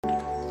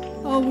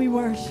Oh, we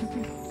worship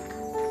you.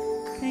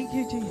 Thank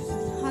you,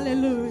 Jesus.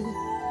 Hallelujah.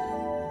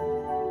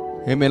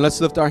 Amen.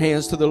 Let's lift our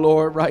hands to the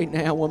Lord right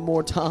now one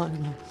more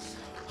time.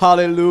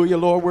 Hallelujah,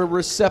 Lord. We're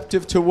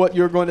receptive to what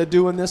you're going to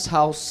do in this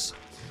house.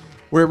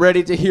 We're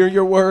ready to hear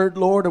your word,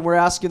 Lord, and we're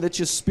asking that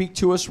you speak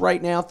to us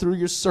right now through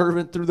your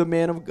servant, through the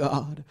man of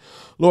God.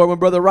 Lord, when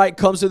Brother Wright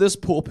comes to this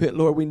pulpit,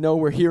 Lord, we know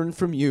we're hearing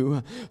from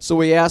you. So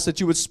we ask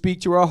that you would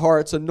speak to our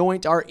hearts,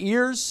 anoint our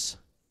ears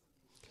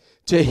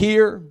to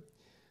hear,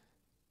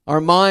 our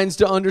minds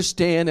to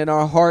understand, and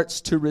our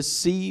hearts to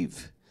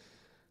receive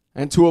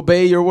and to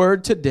obey your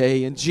word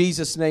today. In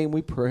Jesus' name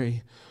we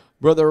pray.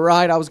 Brother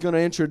Wright, I was going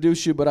to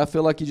introduce you, but I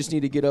feel like you just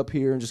need to get up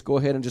here and just go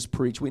ahead and just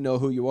preach. We know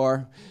who you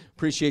are.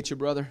 Appreciate you,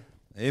 brother.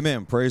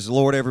 Amen. Praise the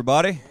Lord,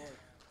 everybody.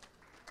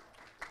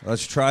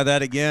 Let's try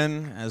that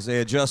again as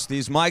they adjust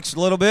these mics a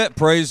little bit.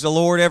 Praise the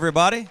Lord,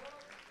 everybody.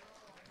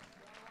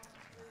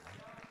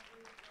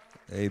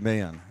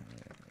 Amen.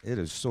 It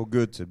is so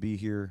good to be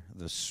here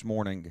this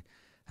morning.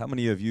 How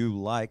many of you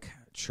like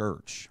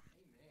church?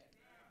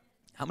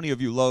 How many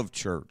of you love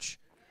church?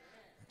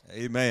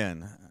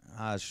 Amen.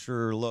 I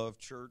sure love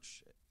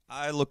church.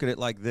 I look at it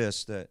like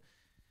this, that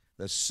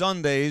the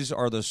Sundays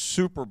are the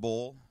Super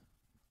Bowl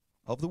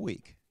of the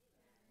week.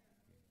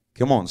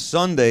 Come on,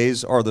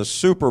 Sundays are the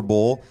Super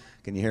Bowl,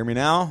 can you hear me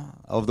now,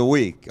 of the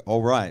week.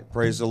 All right,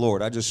 praise the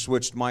Lord. I just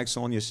switched mics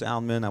on you,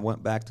 soundman. I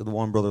went back to the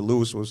one Brother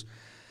Lewis was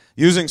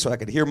using so I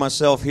could hear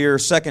myself here.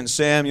 2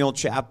 Samuel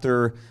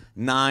chapter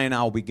 9,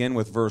 I'll begin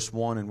with verse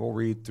 1, and we'll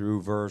read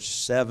through verse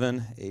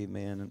 7.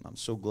 Amen. And I'm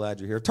so glad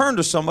you're here. Turn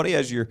to somebody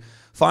as you're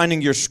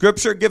finding your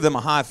scripture. Give them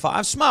a high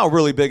five. Smile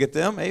really big at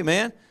them.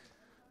 Amen.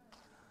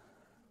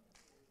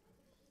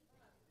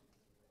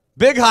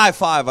 Big high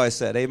five, I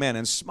said. Amen.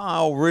 And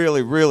smile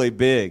really, really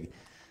big.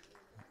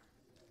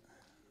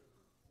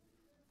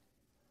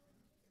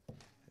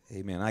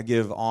 Amen. I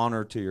give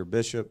honor to your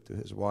bishop, to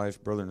his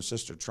wife, brother and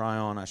sister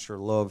Tryon. I sure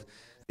love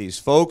these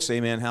folks.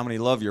 Amen. How many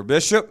love your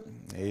bishop?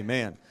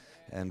 Amen.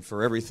 And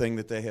for everything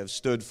that they have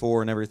stood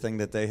for and everything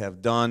that they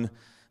have done.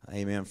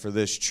 Amen. For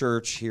this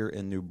church here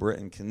in New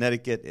Britain,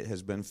 Connecticut, it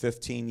has been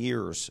 15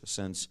 years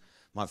since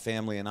my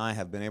family and I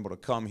have been able to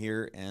come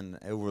here. And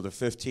over the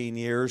 15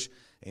 years,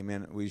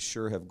 amen, we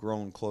sure have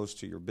grown close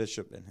to your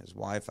bishop and his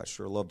wife. I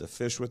sure love to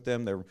fish with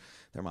them. They're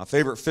my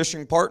favorite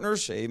fishing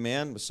partners,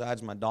 amen,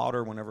 besides my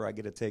daughter whenever I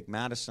get to take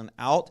Madison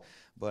out.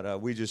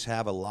 But we just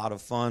have a lot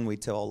of fun. We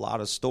tell a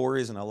lot of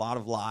stories and a lot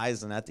of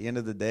lies. And at the end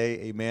of the day,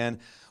 amen,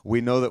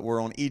 we know that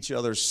we're on each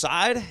other's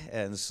side.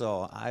 And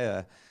so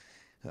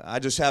I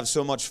just have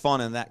so much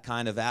fun in that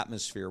kind of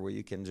atmosphere where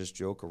you can just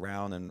joke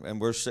around, and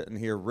we're sitting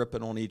here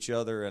ripping on each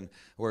other, and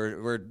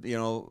we're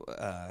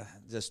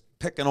just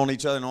picking on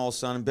each other, and all of a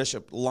sudden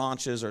Bishop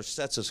launches or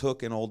sets his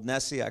hook in old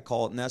Nessie. I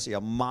call it Nessie,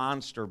 a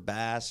monster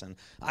bass, and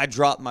I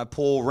dropped my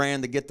pole,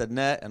 ran to get the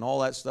net, and all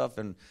that stuff.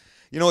 And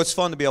you know, it's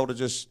fun to be able to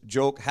just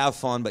joke, have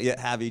fun, but yet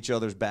have each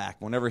other's back.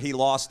 Whenever he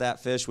lost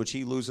that fish, which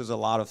he loses a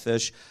lot of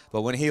fish,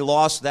 but when he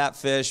lost that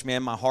fish,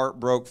 man, my heart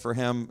broke for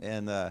him,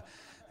 and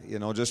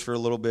just for a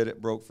little bit it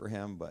broke for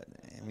him. But,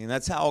 I mean,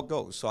 that's how it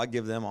goes. So I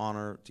give them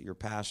honor to your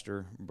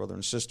pastor, brother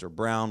and sister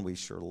Brown. We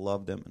sure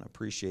love them and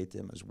appreciate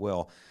them as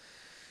well.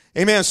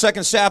 Amen.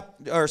 2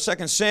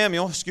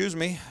 Samuel,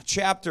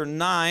 chapter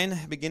 9,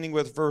 beginning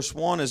with verse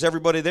 1. Is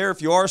everybody there?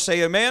 If you are,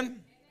 say amen.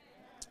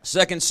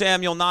 2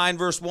 Samuel 9,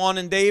 verse 1.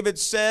 And David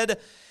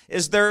said,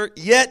 "Is there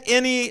yet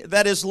any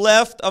that is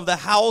left of the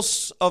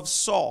house of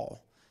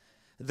Saul,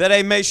 that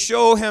I may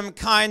show him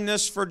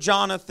kindness for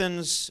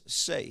Jonathan's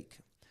sake?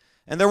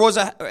 And there was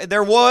of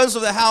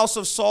the house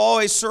of Saul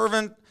a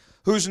servant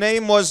whose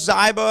name was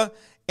Ziba.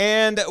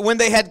 And when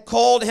they had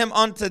called him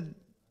unto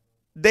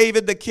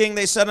David the king,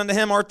 they said unto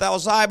him, Art thou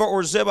Ziba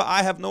or Ziba?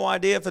 I have no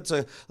idea if it's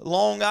a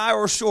long I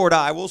or a short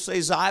I. We'll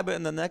say Ziba,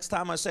 and the next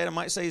time I say it, I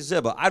might say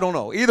Ziba. I don't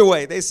know. Either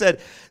way, they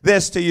said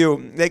this to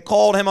you. They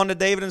called him unto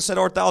David and said,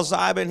 Art thou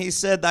Ziba? And he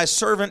said, Thy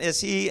servant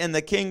is he. And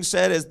the king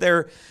said, Is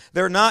there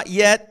not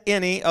yet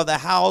any of the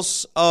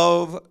house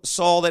of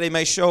Saul, that he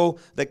may show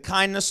the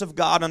kindness of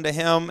God unto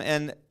him?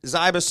 And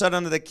Ziba said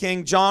unto the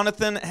king,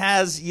 Jonathan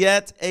has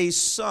yet a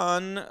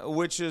son,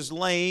 which is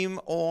lame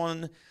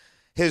on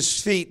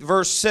his feet.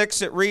 Verse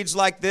 6, it reads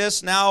like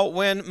this. Now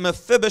when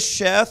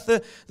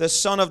Mephibosheth, the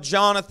son of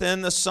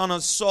Jonathan, the son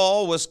of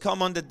Saul, was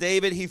come unto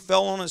David, he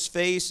fell on his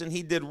face, and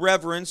he did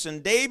reverence.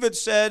 And David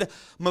said,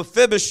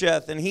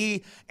 Mephibosheth. And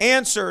he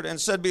answered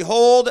and said,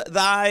 Behold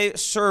thy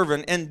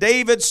servant. And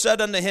David said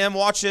unto him,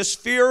 Watch this,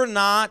 fear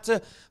not,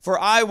 for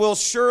I will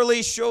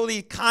surely show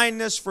thee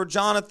kindness for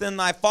Jonathan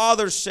thy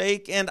father's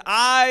sake, and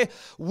I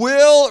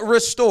will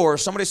restore.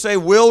 Somebody say,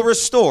 will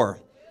restore.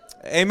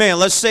 Amen.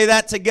 Let's say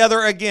that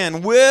together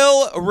again.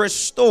 Will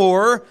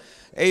restore.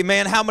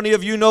 Amen. How many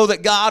of you know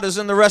that God is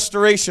in the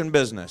restoration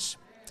business?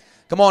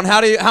 Come on,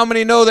 how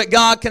many know that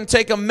God can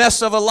take a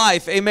mess of a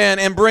life, amen,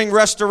 and bring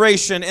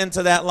restoration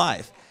into that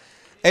life?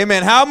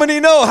 Amen. How many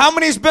know? How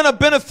many's been a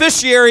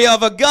beneficiary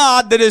of a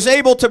God that is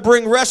able to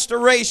bring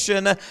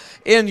restoration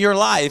in your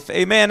life?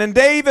 Amen. And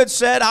David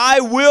said, I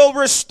will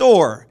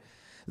restore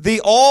thee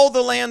all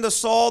the land of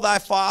Saul thy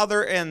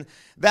father, and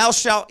thou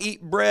shalt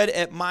eat bread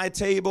at my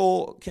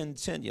table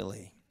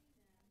continually.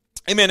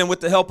 Amen. And with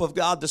the help of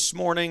God this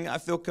morning, I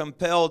feel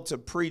compelled to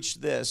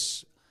preach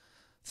this: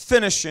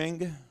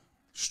 finishing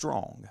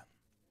strong.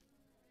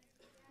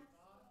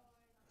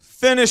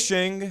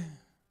 Finishing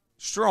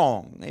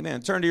strong.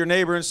 Amen. Turn to your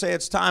neighbor and say,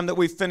 it's time that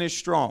we finish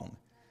strong.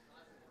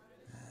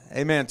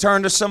 Amen.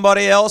 Turn to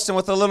somebody else and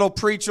with a little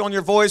preach on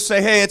your voice,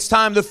 say, hey, it's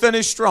time to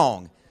finish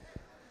strong.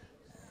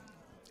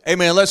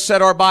 Amen. Let's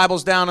set our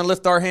Bibles down and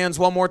lift our hands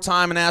one more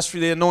time and ask for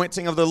the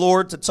anointing of the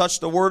Lord to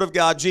touch the Word of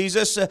God.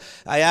 Jesus,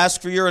 I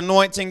ask for your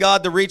anointing,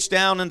 God, to reach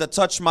down and to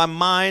touch my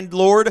mind,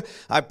 Lord.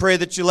 I pray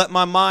that you let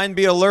my mind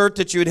be alert,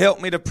 that you would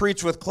help me to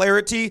preach with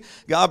clarity.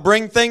 God,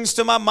 bring things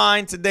to my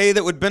mind today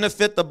that would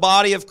benefit the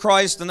body of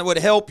Christ and that would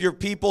help your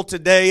people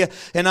today.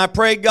 And I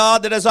pray,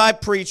 God, that as I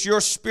preach, your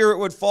Spirit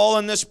would fall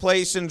in this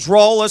place and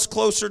draw us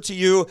closer to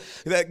you.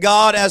 That,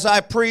 God, as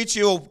I preach,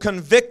 you'll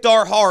convict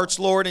our hearts,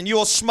 Lord, and you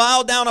will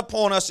smile down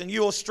upon us, and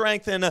you will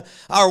strengthen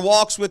our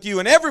walks with you.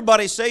 And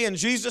everybody say in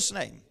Jesus'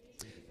 name,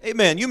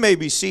 amen. You may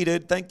be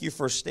seated. Thank you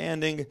for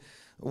standing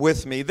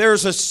with me.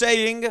 There's a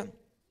saying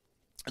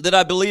that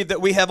I believe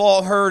that we have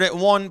all heard at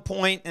one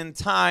point in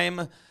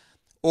time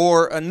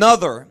or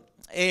another.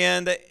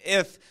 And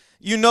if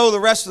you know the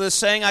rest of the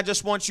saying, I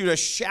just want you to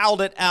shout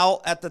it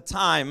out at the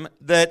time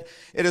that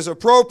it is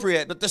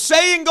appropriate. But the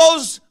saying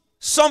goes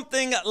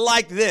something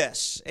like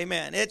this.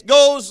 Amen. It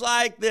goes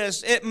like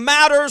this: it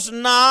matters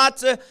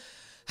not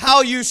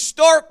how you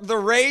start the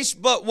race,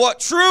 but what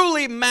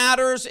truly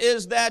matters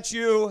is that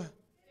you...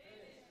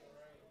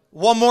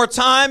 One more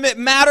time, it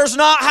matters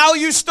not how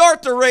you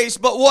start the race,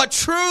 but what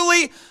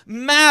truly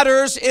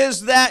matters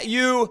is that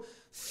you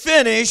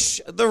finish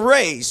the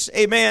race.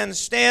 Amen.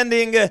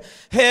 Standing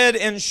head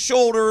and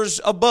shoulders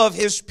above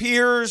his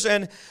peers,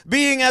 and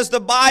being, as the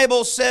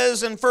Bible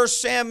says in 1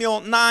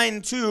 Samuel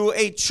 9:2,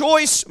 a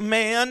choice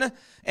man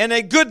and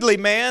a goodly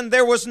man.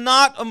 There was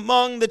not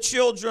among the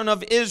children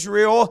of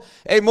Israel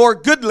a more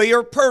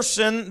goodlier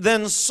person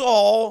than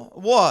Saul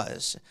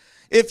was.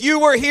 If you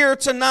were here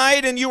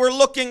tonight and you were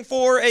looking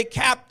for a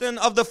captain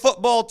of the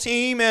football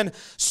team and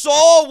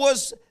Saul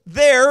was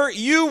there,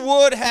 you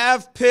would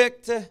have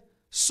picked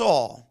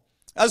Saul.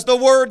 As the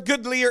word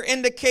goodlier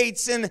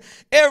indicates, in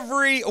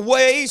every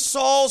way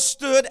Saul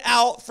stood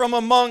out from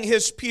among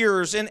his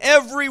peers. In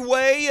every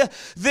way,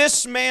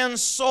 this man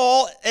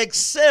Saul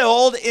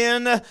excelled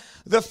in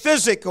the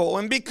physical.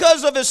 And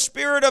because of his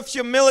spirit of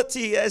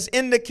humility, as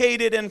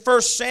indicated in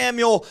 1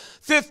 Samuel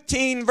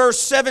 15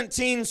 verse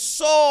 17,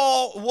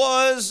 Saul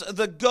was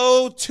the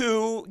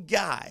go-to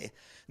guy.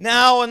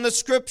 Now in the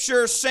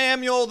scripture,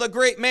 Samuel, the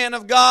great man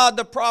of God,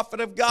 the prophet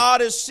of God,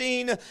 is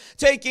seen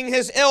taking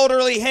his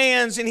elderly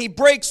hands, and he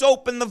breaks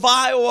open the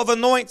vial of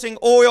anointing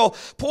oil,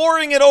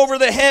 pouring it over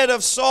the head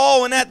of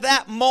Saul. And at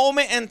that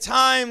moment in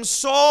time,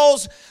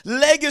 Saul's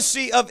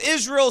legacy of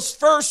Israel's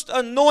first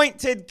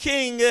anointed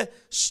king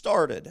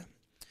started.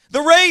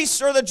 The race,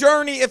 or the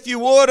journey, if you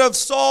would, of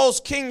Saul's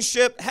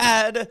kingship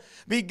had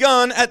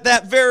begun at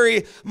that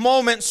very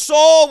moment.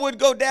 Saul would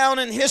go down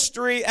in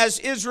history as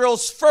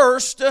Israel's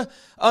first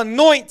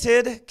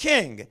anointed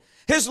king.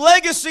 His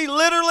legacy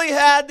literally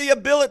had the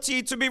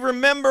ability to be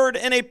remembered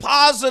in a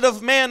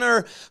positive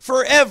manner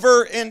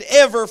forever and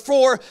ever.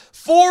 For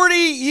 40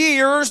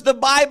 years, the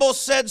Bible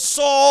said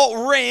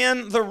Saul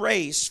ran the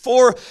race.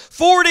 For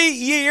 40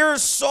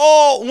 years,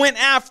 Saul went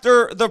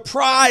after the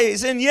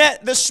prize. And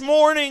yet this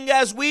morning,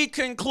 as we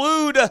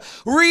conclude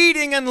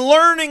reading and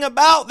learning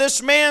about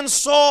this man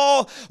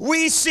Saul,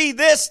 we see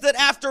this, that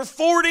after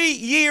 40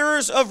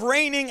 years of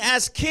reigning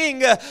as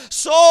king,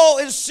 Saul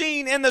is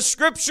seen in the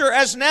scripture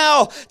as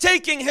now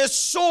taking his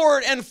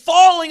sword and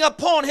falling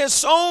upon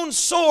his own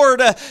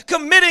sword,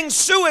 committing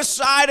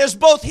suicide as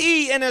both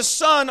he and his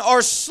son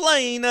are slain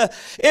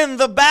in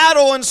the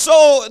battle. And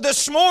so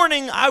this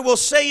morning, I will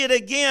say it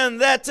again,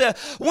 that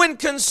when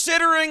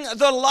considering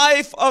the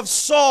life of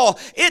Saul,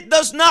 it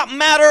does not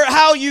matter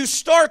how you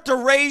start the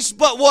race,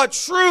 but what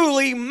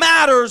truly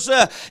matters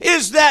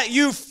is that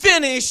you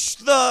finish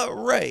the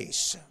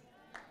race.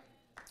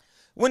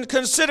 When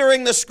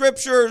considering the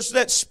scriptures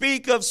that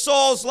speak of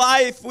Saul's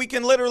life, we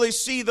can literally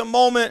see the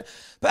moment,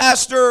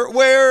 Pastor,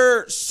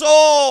 where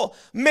Saul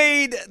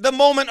made the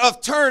moment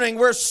of turning,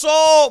 where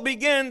Saul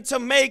began to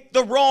make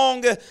the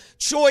wrong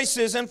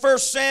choices. In 1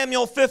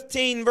 Samuel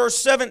 15, verse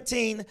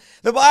 17,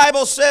 the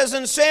Bible says,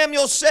 and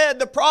Samuel said,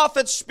 the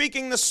prophet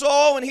speaking to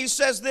Saul, and he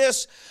says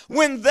this,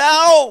 when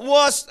thou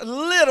wast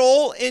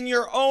little in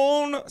your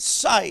own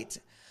sight,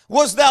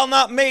 was thou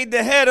not made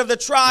the head of the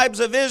tribes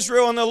of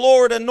Israel, and the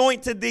Lord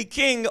anointed thee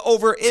king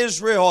over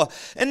Israel?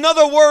 In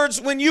other words,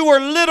 when you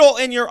were little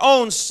in your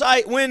own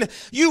sight, when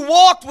you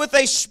walked with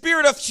a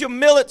spirit of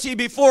humility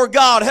before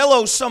God,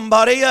 hello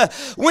somebody,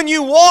 when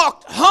you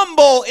walked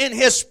humble in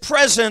His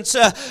presence,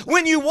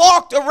 when you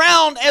walked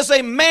around as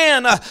a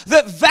man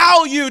that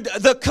valued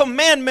the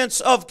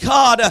commandments of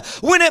God,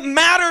 when it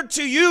mattered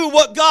to you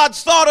what God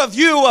thought of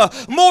you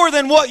more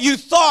than what you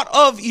thought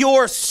of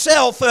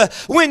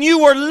yourself, when you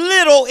were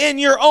little in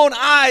your own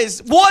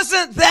eyes,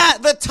 wasn't that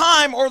the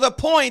time or the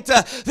point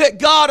that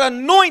God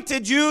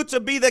anointed you to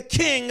be the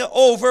king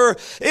over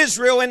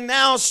Israel? And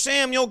now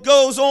Samuel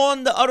goes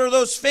on to utter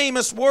those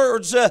famous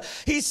words.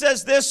 He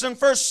says this in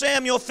 1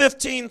 Samuel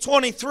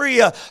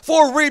 15:23,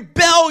 for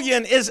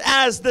rebellion is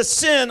as the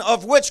sin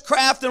of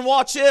witchcraft, and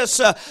watch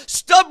this,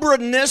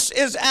 stubbornness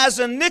is as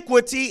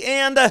iniquity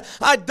and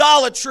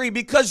idolatry.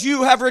 Because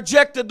you have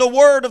rejected the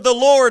word of the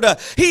Lord,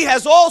 he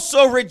has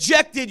also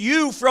rejected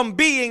you from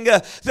being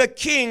the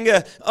king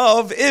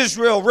of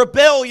Israel.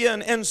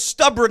 Rebellion and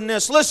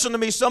stubbornness. Listen to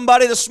me,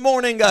 somebody, this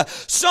morning.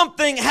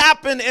 Something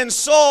happened in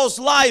Saul's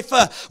life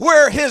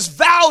where his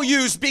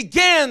values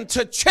began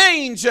to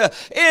change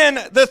in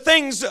the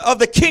things of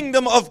the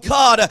kingdom of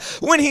God.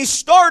 When he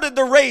started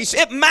the race,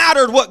 it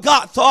mattered what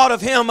God thought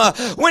of him.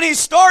 When he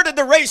started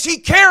the race, he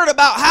cared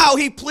about how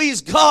he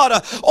pleased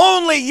God.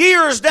 Only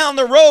years down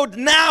the road,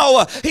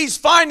 now he's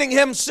finding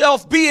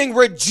himself being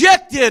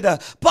rejected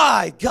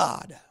by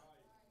God.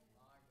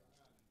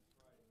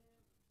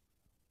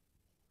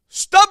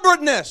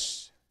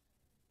 Stubbornness.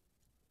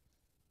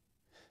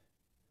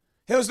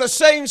 It was the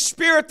same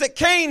spirit that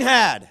Cain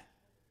had.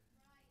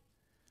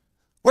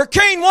 Where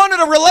Cain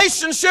wanted a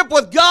relationship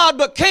with God,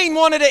 but Cain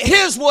wanted it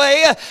his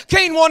way.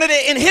 Cain wanted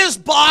it in his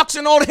box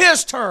and on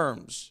his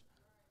terms.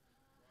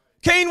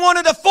 Cain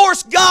wanted to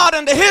force God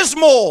into his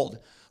mold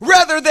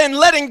rather than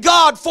letting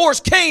God force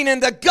Cain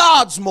into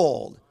God's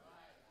mold.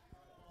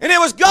 And it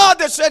was God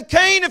that said,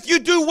 Cain, if you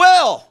do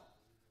well,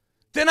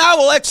 then I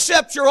will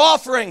accept your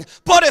offering.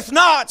 But if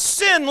not,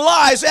 sin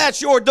lies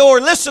at your door.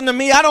 Listen to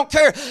me. I don't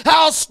care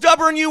how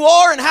stubborn you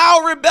are and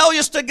how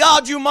rebellious to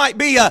God you might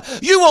be.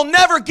 You will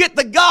never get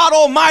the God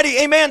Almighty,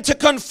 amen, to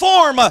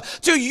conform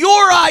to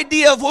your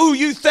idea of who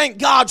you think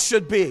God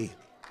should be.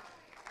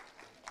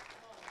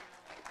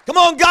 Come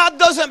on, God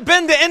doesn't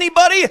bend to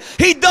anybody.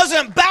 He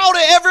doesn't bow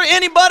to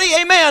anybody.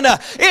 Amen.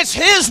 It's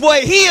His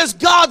way. He is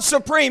God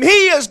supreme.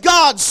 He is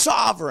God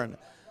sovereign.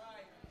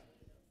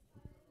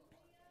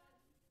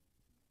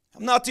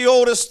 I'm not the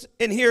oldest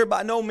in here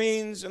by no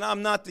means, and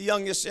I'm not the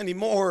youngest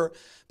anymore,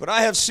 but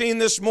I have seen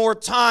this more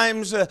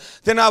times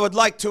than I would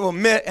like to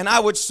admit, and I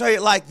would say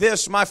it like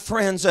this, my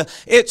friends,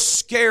 it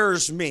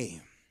scares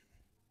me.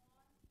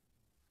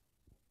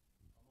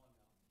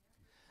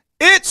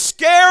 It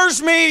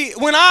scares me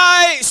when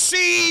I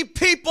see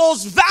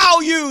people's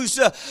values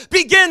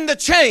begin to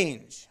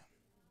change.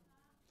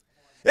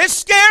 It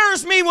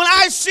scares me when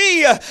I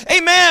see,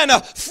 amen,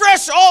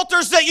 fresh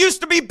altars that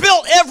used to be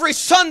built every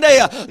Sunday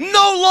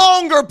no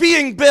longer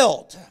being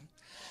built.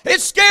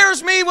 It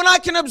scares me when I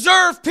can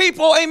observe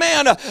people,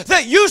 amen,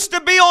 that used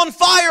to be on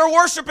fire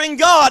worshiping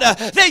God.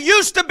 They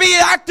used to be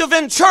active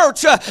in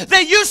church.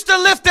 They used to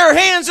lift their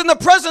hands in the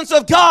presence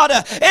of God.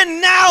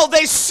 And now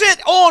they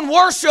sit on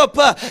worship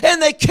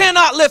and they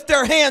cannot lift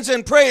their hands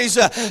in praise.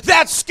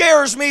 That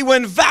scares me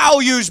when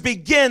values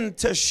begin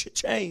to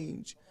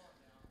change.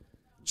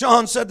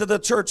 John said to the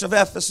church of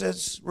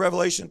Ephesus,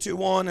 Revelation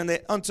 2:1, and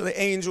unto the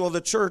angel of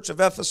the church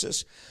of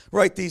Ephesus,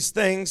 write these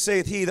things,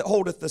 saith he that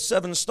holdeth the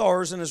 7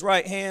 stars in his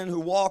right hand, who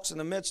walks in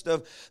the midst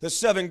of the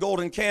 7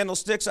 golden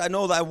candlesticks. I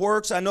know thy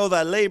works, I know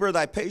thy labor,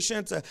 thy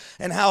patience,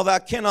 and how thou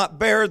cannot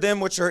bear them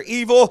which are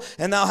evil,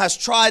 and thou hast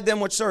tried them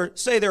which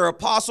say they're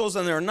apostles,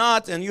 and they're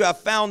not, and you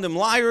have found them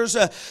liars,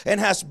 and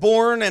hast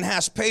borne, and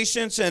hast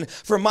patience, and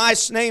for my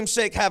name's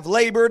sake have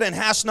labored, and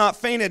hast not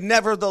fainted.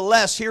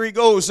 Nevertheless, here he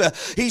goes,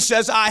 he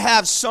says, I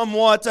have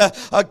somewhat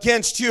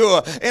against you.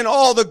 In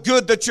all the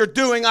good that you're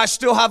doing, I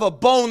still have a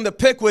bone to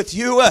pick with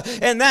you,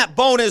 and that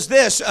bone is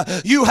this: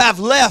 you have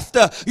left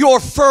your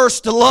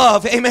first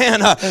love.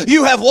 Amen.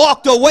 You have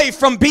walked away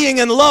from being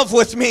in love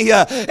with me.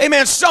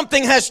 Amen.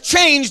 Something has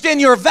changed in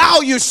your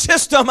value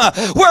system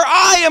where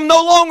I am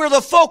no longer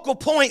the focal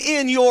point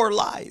in your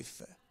life.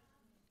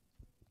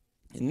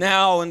 And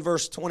now in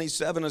verse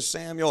 27 of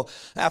Samuel,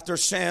 after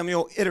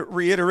Samuel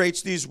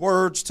reiterates these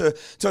words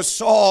to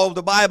Saul,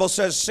 the Bible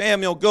says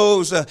Samuel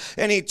goes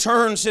and he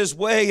turns his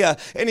way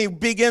and he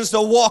begins to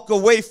walk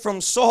away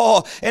from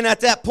Saul. And at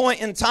that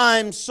point in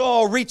time,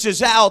 Saul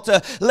reaches out,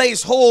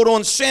 lays hold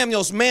on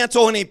Samuel's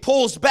mantle, and he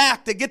pulls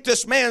back to get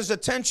this man's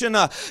attention.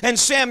 And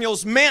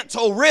Samuel's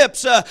mantle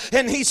rips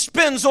and he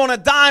spins on a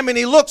dime and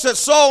he looks at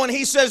Saul and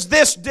he says,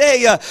 this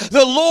day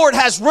the Lord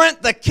has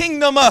rent the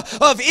kingdom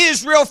of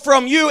Israel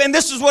from you. And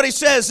this is what he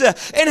says,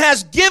 and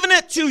has given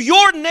it to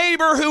your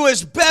neighbor who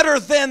is better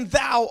than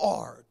thou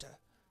art.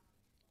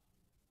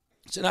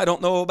 And I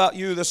don't know about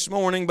you this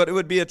morning, but it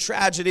would be a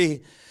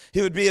tragedy.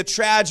 It would be a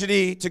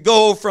tragedy to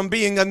go from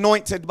being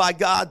anointed by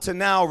God to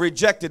now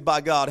rejected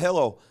by God.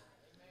 Hello.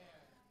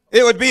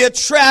 It would be a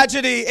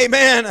tragedy,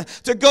 amen,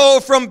 to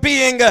go from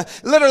being,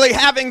 literally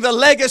having the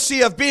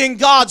legacy of being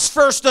God's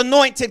first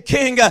anointed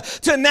king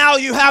to now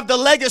you have the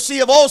legacy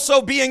of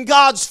also being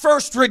God's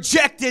first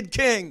rejected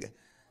king.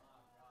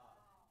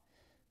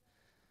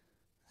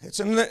 It's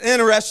an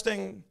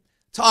interesting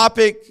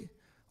topic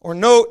or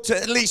note to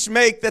at least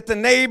make that the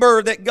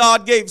neighbor that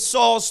God gave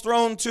Saul's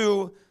throne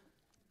to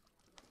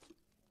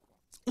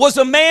was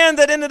a man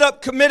that ended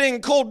up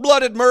committing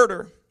cold-blooded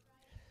murder.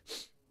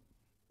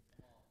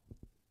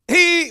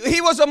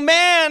 He was a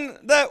man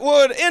that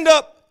would end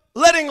up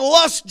letting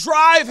lust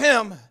drive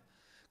him,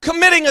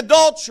 committing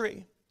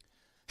adultery.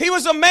 He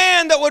was a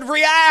man that would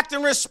react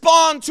and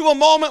respond to a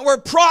moment where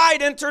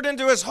pride entered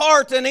into his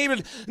heart, and he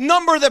would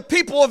number the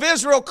people of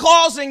Israel,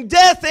 causing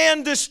death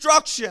and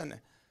destruction.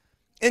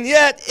 And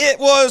yet it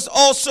was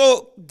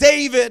also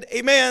David,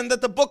 amen,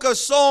 that the book of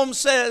Psalms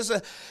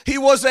says he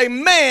was a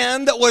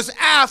man that was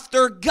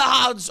after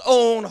God's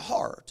own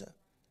heart.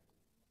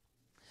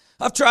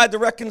 I've tried to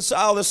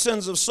reconcile the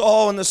sins of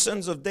Saul and the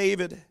sins of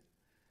David.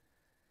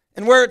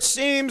 And where it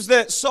seems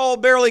that Saul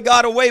barely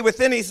got away with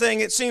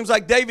anything, it seems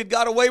like David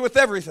got away with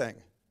everything.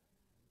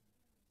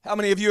 How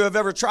many of you have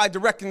ever tried to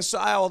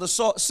reconcile the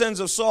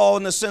sins of Saul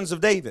and the sins of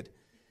David?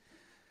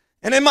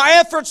 And in my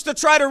efforts to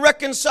try to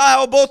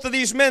reconcile both of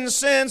these men's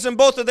sins and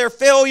both of their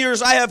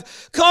failures, I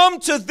have come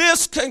to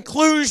this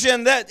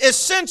conclusion that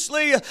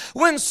essentially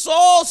when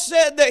Saul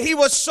said that he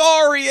was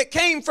sorry, it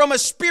came from a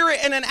spirit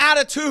and an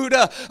attitude.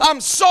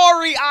 I'm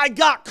sorry I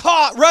got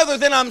caught rather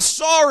than I'm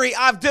sorry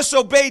I've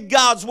disobeyed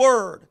God's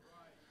word.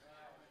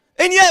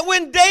 And yet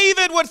when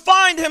David would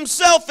find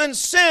himself in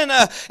sin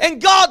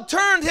and God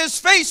turned his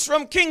face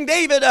from King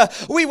David,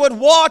 we would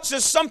watch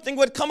as something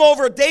would come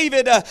over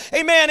David,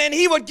 amen, and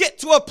he would get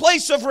to a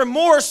place of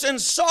remorse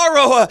and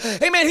sorrow,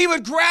 amen. He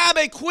would grab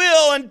a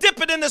quill and dip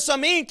it into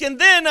some ink, and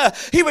then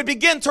he would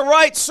begin to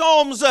write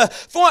Psalms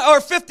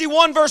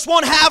 51 verse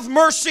 1, have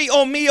mercy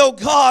on me, O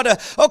God,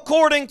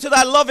 according to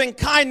thy loving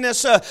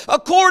kindness,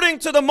 according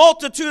to the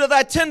multitude of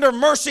thy tender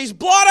mercies,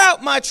 blot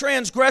out my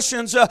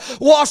transgressions,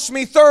 wash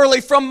me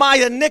thoroughly from my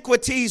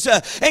iniquities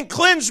and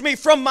cleanse me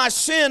from my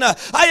sin.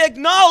 I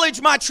acknowledge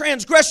my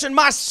transgression.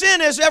 My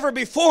sin is ever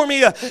before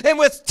me. And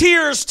with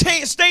tears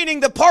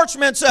staining the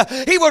parchments,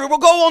 he would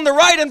go on to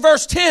write in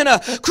verse 10,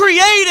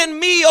 create in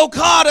me, O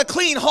God, a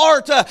clean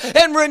heart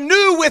and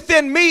renew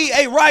within me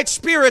a right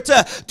spirit.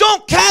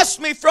 Don't cast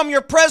me from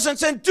your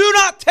presence and do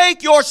not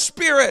take your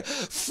spirit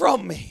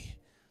from me.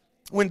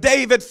 When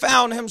David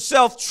found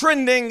himself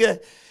trending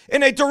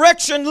in a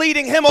direction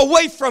leading him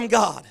away from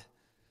God,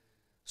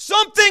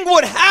 something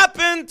would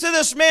happen to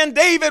this man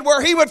David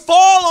where he would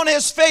fall on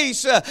his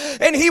face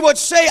and he would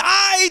say,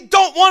 I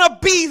don't want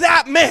to be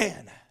that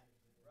man.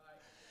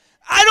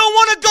 I don't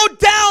want to go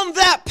down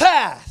that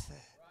path.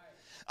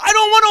 I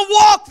don't want to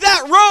walk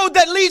that road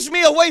that leads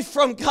me away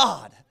from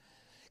God.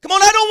 Come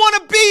on, I don't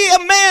want to be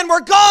a man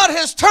where God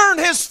has turned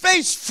his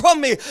face from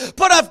me,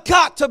 but I've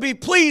got to be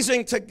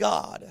pleasing to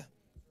God.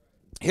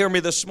 Hear me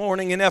this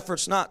morning, in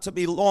efforts not to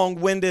be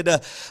long-winded,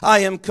 I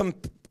am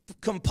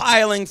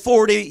compiling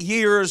 40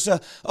 years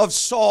of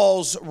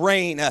Saul's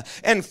reign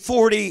and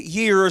 40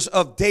 years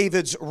of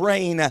David's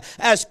reign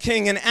as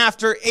king. And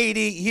after 80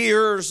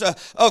 years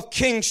of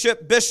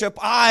kingship, bishop,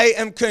 I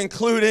am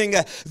concluding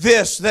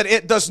this, that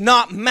it does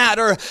not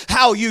matter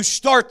how you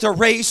start the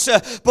race,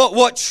 but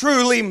what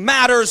truly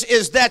matters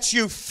is that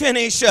you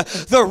finish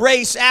the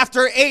race.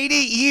 After 80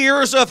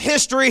 years of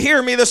history,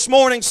 hear me this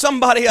morning,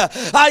 somebody,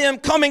 I am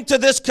coming to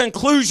this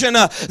conclusion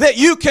that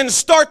you can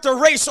start the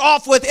race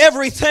off with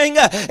everything,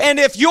 and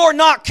if you're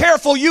not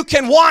careful, you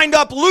can wind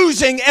up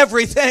losing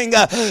everything.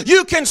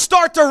 You can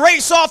start the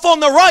race off on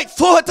the right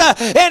foot,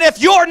 and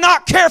if you're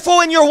not careful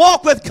in your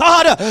walk with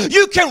God,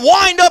 you can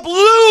wind up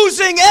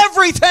losing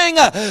everything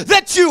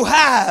that you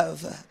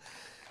have.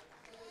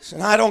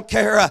 And I don't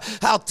care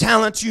how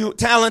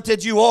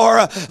talented you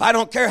are. I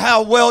don't care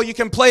how well you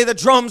can play the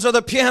drums or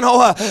the piano.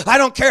 I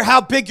don't care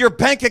how big your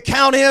bank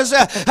account is,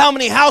 how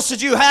many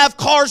houses you have,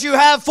 cars you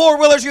have,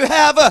 four-wheelers you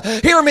have.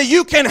 Hear me,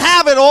 you can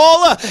have it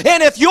all.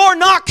 And if you're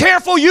not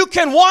careful, you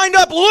can wind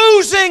up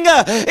losing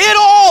it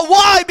all.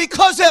 Why?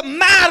 Because it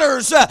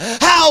matters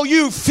how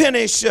you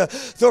finish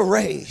the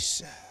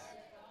race.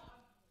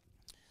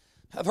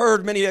 I've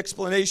heard many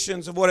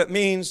explanations of what it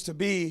means to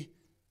be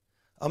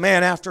a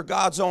man after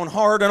God's own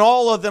heart, and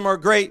all of them are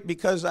great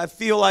because I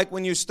feel like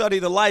when you study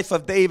the life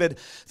of David,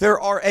 there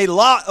are a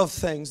lot of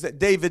things that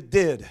David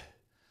did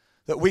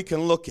that we can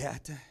look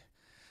at.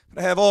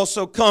 But I have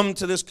also come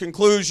to this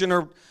conclusion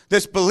or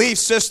this belief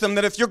system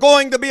that if you're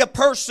going to be a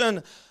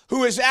person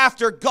who is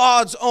after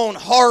God's own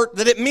heart,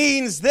 that it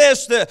means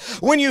this, that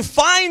when you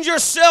find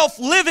yourself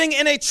living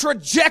in a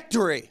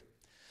trajectory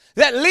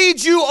that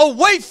leads you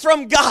away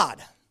from God,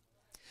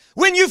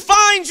 when you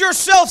find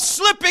yourself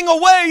slipping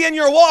away in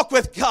your walk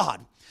with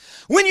God,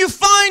 when you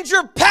find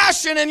your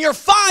passion and your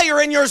fire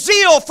and your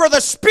zeal for the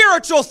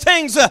spiritual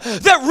things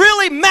that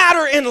really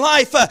matter in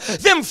life,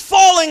 them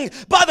falling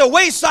by the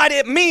wayside,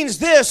 it means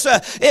this.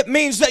 It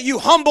means that you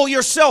humble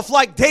yourself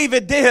like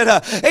David did.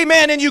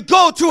 Amen. And you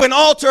go to an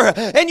altar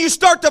and you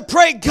start to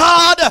pray,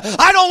 God,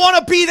 I don't want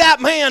to be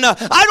that man.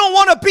 I don't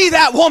want to be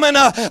that woman.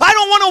 I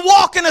don't want to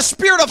walk in a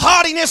spirit of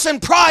haughtiness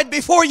and pride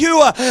before you.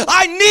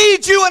 I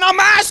need you, and I'm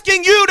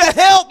asking you to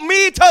help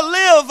me to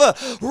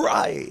live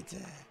right.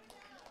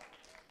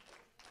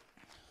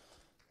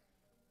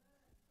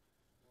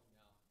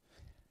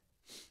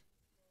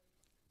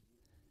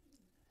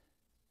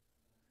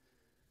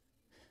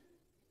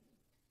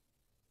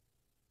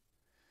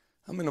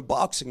 I'm in a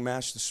boxing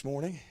match this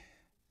morning.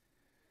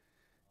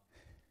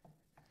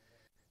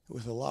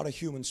 with a lot of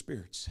human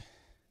spirits.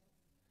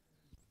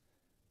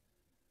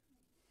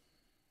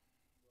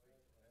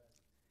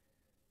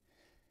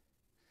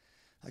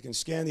 I can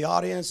scan the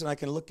audience and I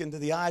can look into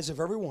the eyes of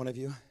every one of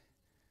you,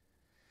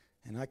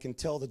 and I can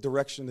tell the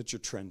direction that you're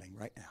trending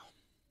right now.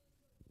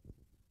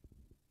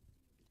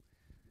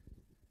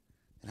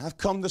 And I've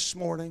come this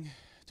morning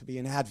to be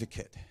an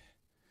advocate.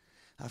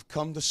 I've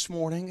come this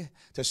morning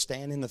to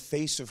stand in the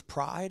face of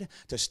pride,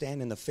 to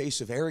stand in the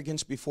face of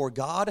arrogance before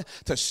God,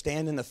 to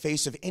stand in the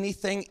face of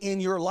anything in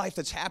your life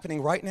that's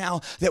happening right now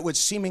that would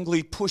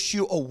seemingly push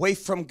you away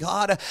from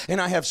God.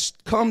 And I have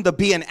come to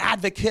be an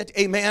advocate,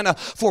 amen,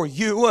 for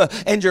you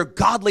and your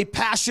godly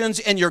passions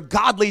and your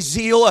godly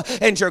zeal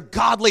and your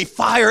godly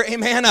fire,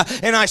 amen.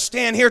 And I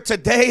stand here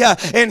today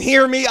and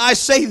hear me, I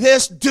say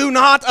this: do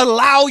not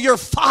allow your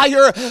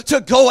fire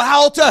to go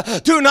out.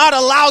 Do not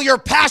allow your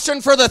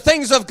passion for the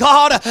things of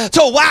God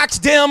to wax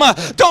dim.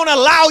 Don't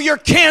allow your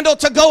candle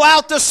to go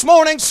out this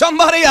morning.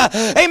 Somebody,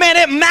 amen,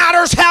 it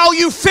matters how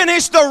you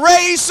finish the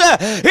race.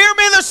 Hear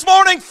me this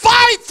morning.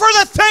 Fight for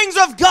the things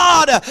of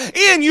God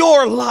in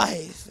your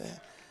life.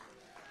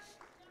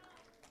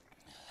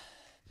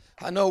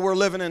 I know we're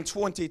living in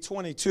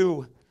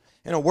 2022.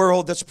 In a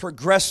world that's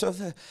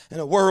progressive, in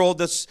a world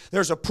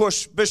there's a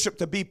push, Bishop,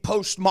 to be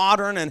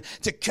postmodern and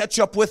to catch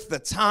up with the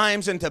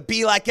times and to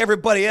be like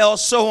everybody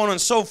else, so on and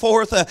so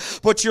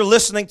forth. But you're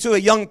listening to a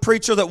young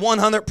preacher that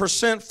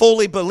 100%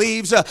 fully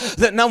believes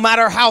that no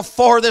matter how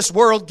far this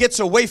world gets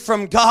away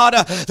from God,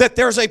 that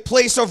there's a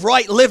place of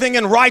right living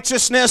and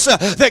righteousness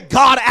that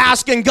God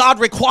asks and God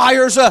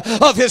requires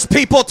of His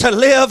people to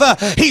live.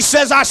 He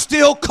says, I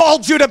still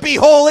called you to be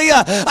holy.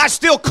 I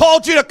still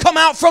called you to come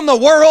out from the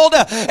world.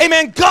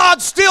 Amen. God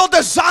still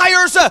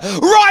desires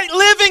right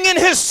living in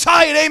His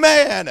sight.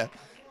 Amen.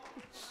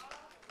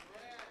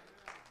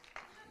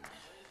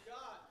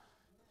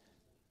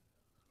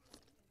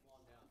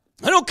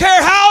 I don't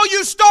care how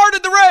you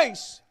started the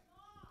race.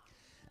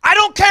 I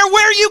don't care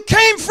where you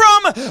came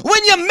from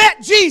when you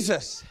met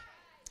Jesus.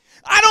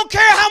 I don't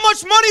care how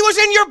much money was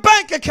in your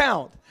bank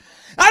account.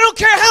 I don't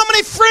care how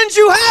many friends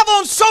you have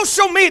on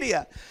social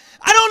media.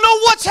 I don't know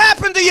what's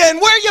happened to you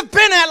and where you've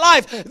been at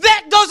life.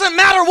 That doesn't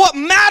matter. What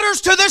matters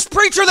to this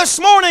preacher this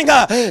morning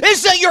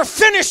is that you're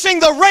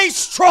finishing the race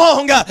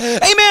strong.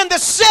 Amen.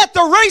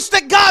 The race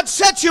that God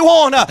set you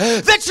on.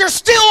 That you're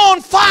still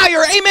on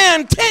fire.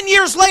 Amen. 10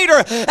 years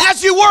later,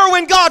 as you were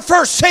when God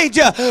first saved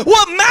you.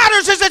 What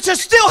matters is that you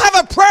still have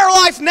a prayer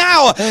life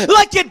now,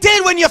 like you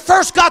did when you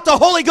first got the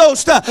Holy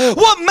Ghost.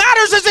 What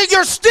matters is that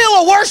you're still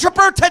a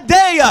worshiper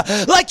today,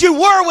 like you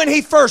were when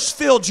He first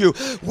filled you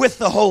with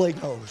the Holy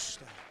Ghost.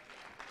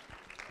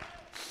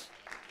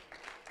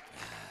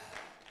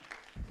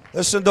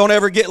 Listen, don't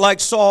ever get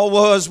like Saul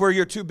was, where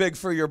you're too big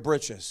for your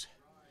britches.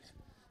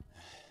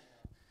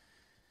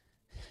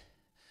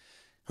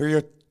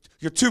 Where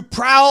you're too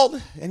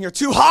proud and you're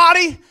too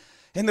haughty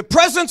in the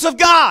presence of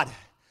God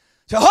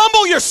to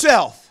humble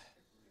yourself.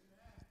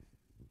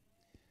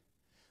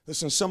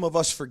 Listen, some of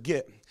us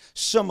forget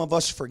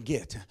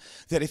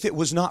that if it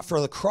was not for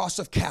the cross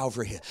of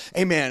Calvary,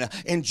 amen,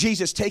 and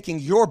Jesus taking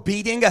your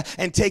beating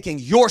and taking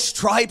your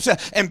stripes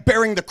and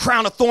bearing the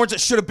crown of thorns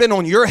that should have been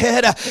on your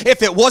head,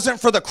 if it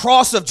wasn't for the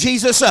cross of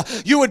Jesus,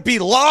 you would be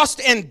lost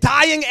and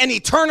dying and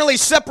eternally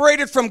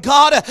separated from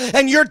God,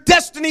 and your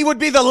destiny would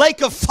be the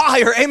lake of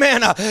fire.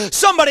 Amen.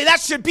 Somebody,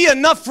 that should be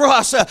enough for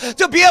us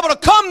to be able to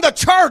come to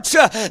church,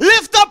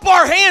 lift up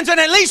our hands,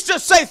 and at least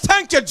just say,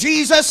 thank you,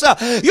 Jesus.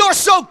 You're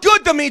so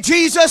good to me,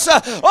 Jesus.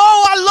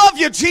 Oh, I love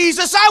you,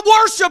 Jesus.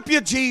 I worship you,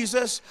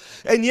 Jesus.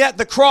 And yet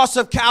the cross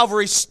of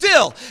Calvary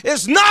still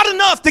is not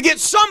enough to get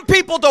some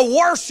people to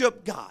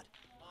worship God.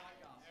 My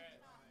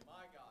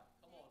God.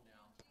 Come on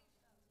now.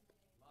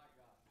 My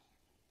God.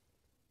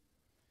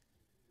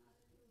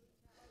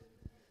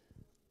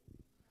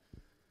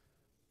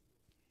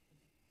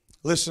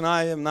 Listen,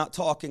 I am not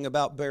talking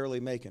about barely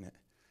making it.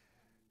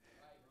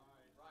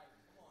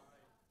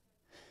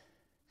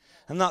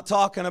 I'm not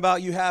talking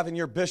about you having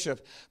your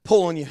bishop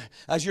pulling you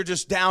as you're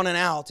just down and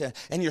out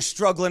and you're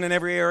struggling in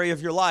every area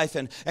of your life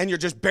and you're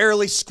just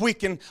barely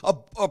squeaking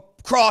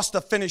across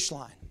the finish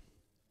line.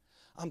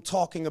 I'm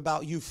talking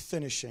about you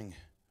finishing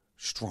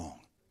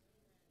strong.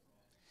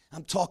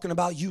 I'm talking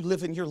about you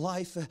living your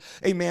life,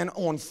 amen,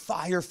 on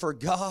fire for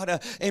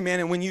God,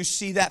 amen. And when you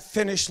see that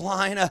finish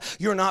line,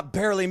 you're not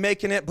barely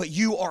making it, but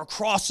you are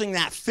crossing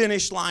that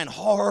finish line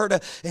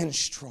hard and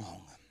strong.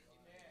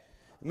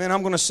 Man,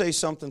 I'm going to say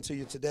something to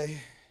you today.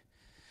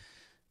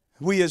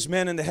 We as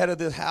men in the head of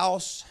the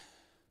house,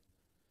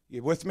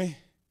 you with me?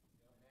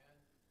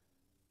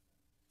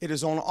 It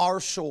is on our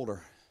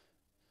shoulder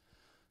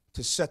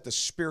to set the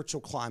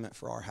spiritual climate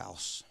for our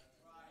house.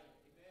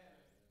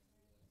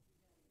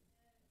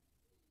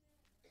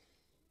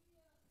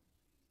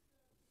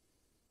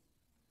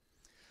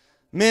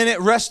 Men,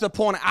 it rests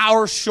upon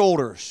our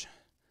shoulders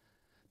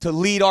to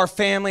lead our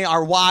family,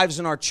 our wives,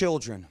 and our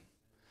children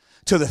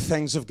to the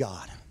things of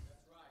God.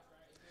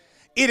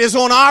 It is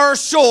on our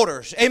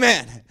shoulders.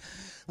 Amen.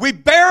 We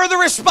bear the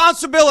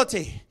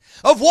responsibility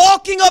of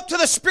walking up to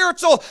the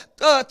spiritual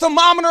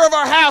thermometer of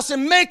our house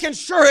and making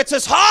sure it's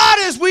as hot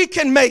as we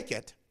can make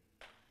it.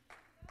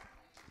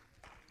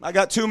 I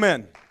got 2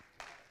 men.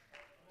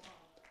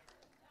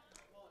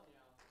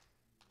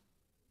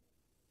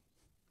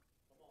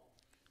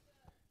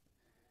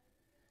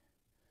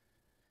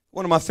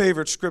 One of my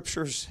favorite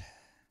scriptures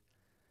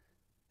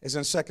is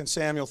in 2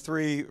 Samuel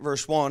 3,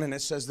 verse 1, and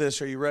it says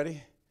this. Are you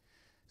ready?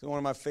 It's one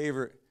of my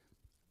favorite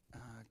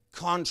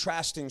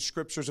contrasting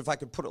scriptures, if I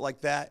could put it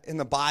like that, in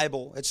the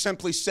Bible. It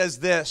simply says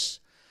this.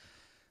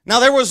 Now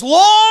there was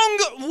long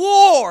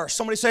war.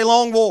 Somebody say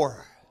long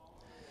war.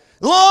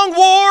 Long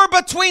war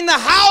between the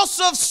house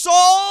of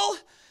Saul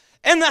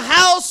and the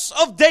house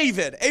of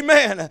David.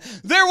 Amen.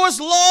 There was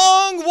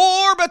long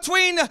war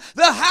between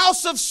the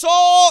house of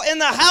Saul and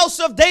the house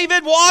of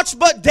David. Watch,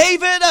 but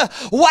David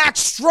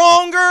waxed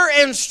stronger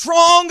and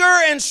stronger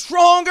and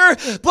stronger,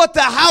 but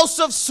the house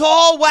of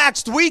Saul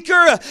waxed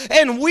weaker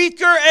and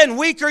weaker and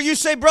weaker. You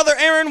say, Brother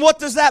Aaron, what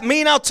does that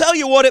mean? I'll tell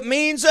you what it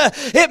means.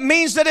 It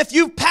means that if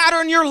you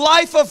pattern your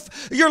life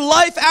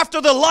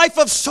after the life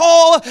of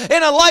Saul,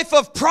 in a life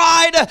of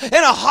pride and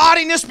a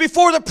haughtiness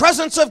before the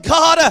presence of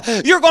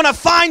God, you're going to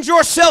find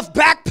yourself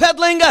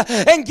backpedaling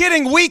and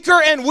getting weaker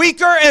and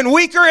weaker and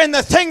weaker in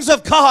the things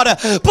of God.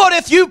 But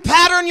if you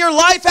pattern your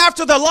life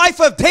after the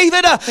life of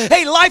David,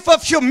 a life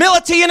of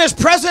humility in his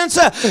presence,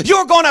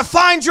 you're going to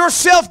find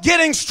yourself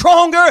getting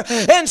stronger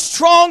and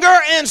stronger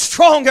and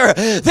stronger.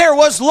 There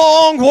was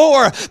long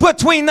war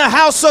between the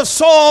house of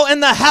Saul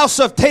and the house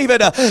of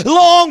David.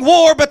 Long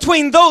war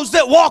between those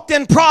that walked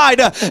in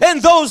pride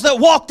and those that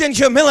walked in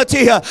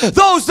humility.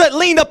 Those that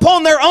leaned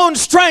upon their own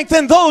strength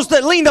and those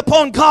that leaned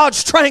upon God's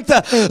strength.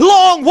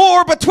 Long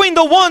war between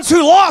the ones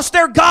who lost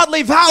their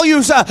godly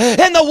values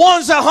and the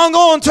ones that hung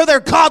on to their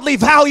godly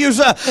values.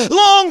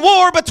 Long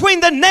war between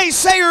the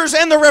naysayers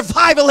and the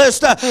revivalists,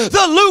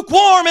 the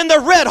lukewarm and the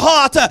red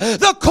hot,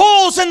 the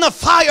coals and the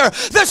fire,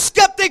 the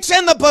skeptics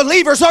and the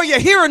believers. Are you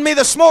hearing me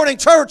this morning,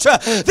 church?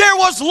 There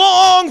was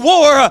long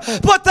war,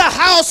 but the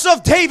house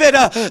of David,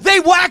 they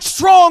waxed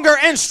stronger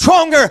and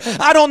stronger.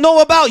 I don't know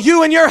about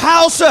you and your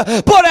house,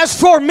 but as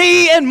for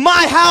me and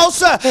my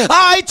house,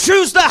 I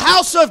choose the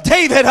house of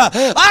David.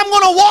 I'm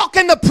going to walk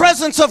in the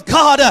presence of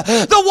God.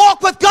 The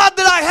walk with God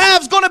that I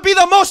have is going to be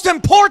the most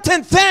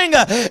important thing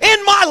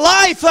in my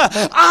life.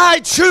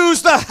 I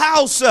choose the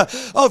house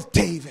of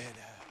David.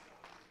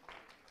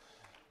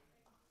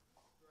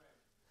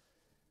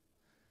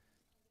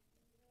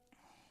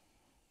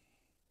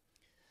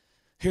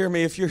 Hear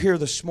me, if you're here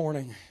this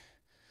morning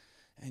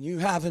and you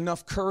have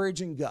enough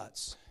courage and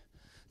guts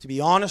to be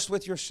honest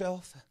with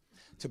yourself,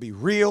 to be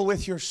real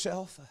with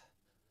yourself.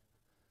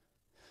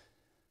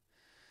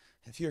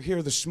 If you're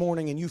here this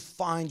morning and you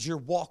find your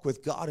walk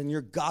with God and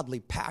your godly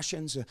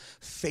passions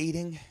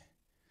fading,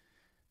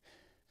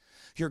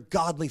 your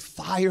godly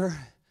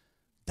fire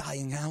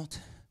dying out.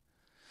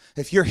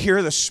 If you're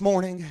here this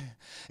morning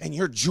and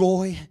your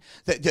joy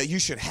that you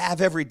should have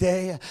every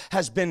day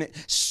has been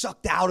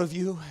sucked out of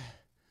you,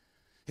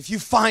 if you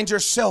find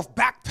yourself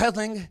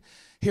backpedaling,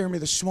 hear me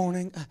this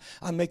morning.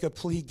 I make a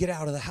plea. Get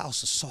out of the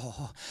house of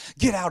Saul.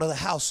 Get out of the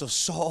house of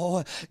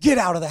Saul. Get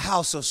out of the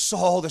house of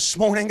Saul this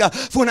morning.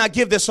 When I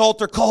give this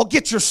altar call,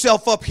 get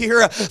yourself up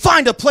here.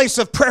 Find a place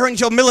of prayer and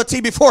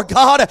humility before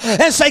God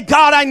and say,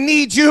 God, I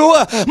need you.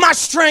 My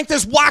strength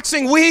is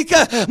waxing weak.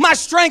 My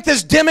strength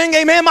is dimming.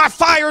 Amen. My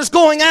fire is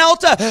going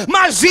out.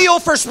 My zeal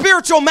for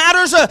spiritual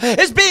matters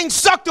is being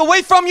sucked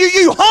away from you.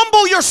 You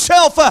humble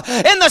yourself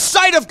in the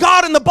sight of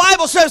God, and the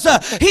Bible says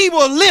He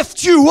will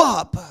lift you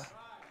up.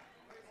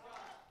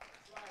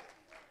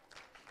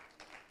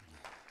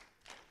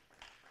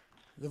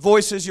 The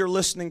voices you're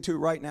listening to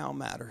right now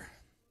matter.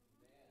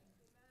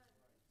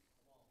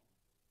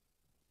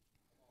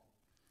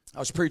 I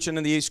was preaching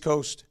in the East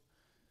Coast.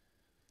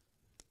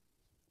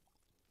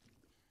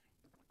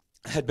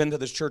 I had been to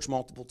this church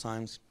multiple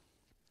times.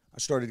 I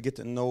started to get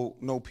to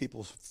know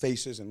people's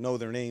faces and know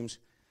their names.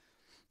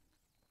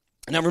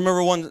 And I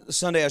remember one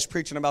Sunday I was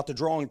preaching about the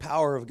drawing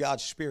power of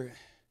God's Spirit.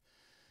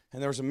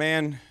 And there was a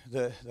man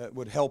that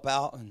would help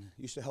out and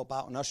used to help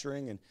out in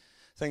ushering and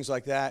things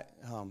like that.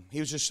 He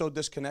was just so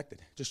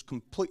disconnected, just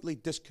completely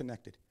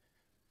disconnected.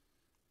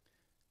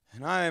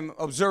 And I'm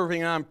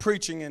observing and I'm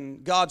preaching,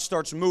 and God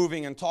starts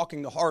moving and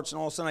talking to hearts, and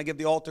all of a sudden I give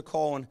the altar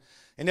call, and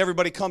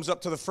everybody comes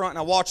up to the front, and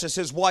I watch as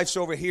his wife's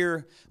over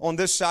here on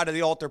this side of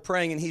the altar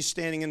praying, and he's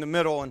standing in the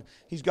middle, and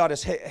he's got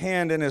his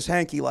hand in his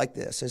hanky like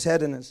this, his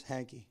head in his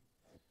hanky.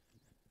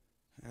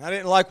 And I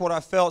didn't like what I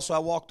felt, so I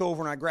walked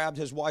over and I grabbed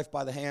his wife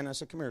by the hand, and I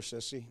said, come here,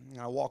 sissy.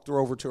 And I walked her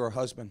over to her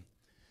husband.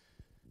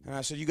 And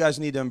I said, you guys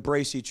need to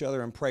embrace each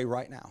other and pray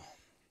right now.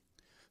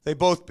 They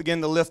both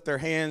began to lift their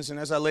hands, and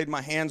as I laid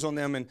my hands on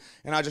them and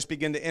I just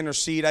began to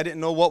intercede, I didn't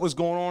know what was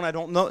going on. I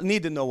don't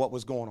need to know what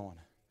was going on.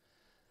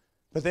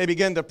 But they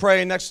began to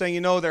pray, and next thing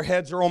you know, their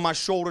heads are on my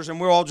shoulders,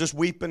 and we're all just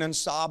weeping and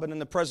sobbing in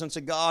the presence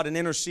of God and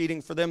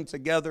interceding for them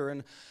together.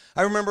 And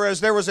I remember as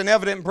there was an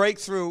evident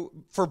breakthrough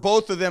for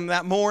both of them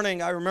that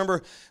morning, I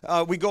remember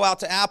we go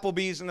out to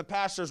Applebee's, and the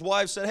pastor's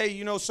wife said, hey,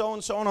 you know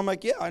so-and-so? And I'm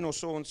like, yeah, I know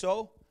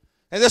so-and-so.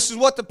 And this is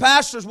what the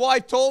pastor's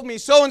wife told me.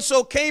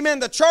 So-and-so came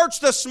into church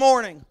this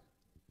morning.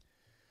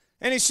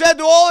 And he said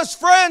to all his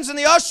friends in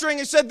the ushering,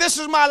 he said, this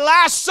is my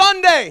last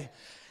Sunday,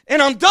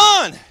 and I'm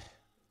done.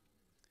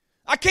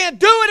 I can't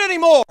do it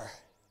anymore.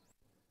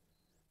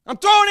 I'm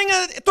throwing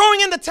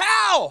in the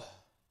towel.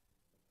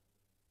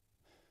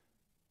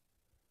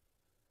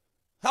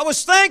 I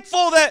was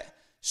thankful that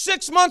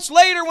 6 months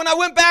later when I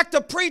went back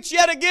to preach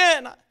yet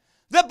again,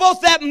 that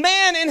both that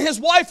man and his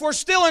wife were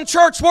still in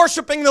church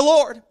worshiping the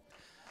Lord.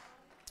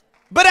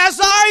 But as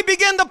I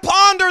begin to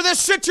ponder this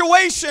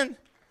situation,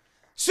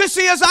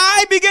 sissy, as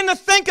I begin to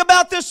think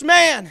about this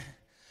man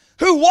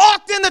who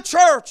walked in the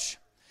church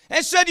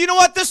and said, you know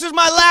what, this is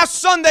my last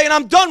Sunday and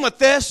I'm done with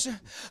this.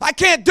 I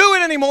can't do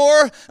it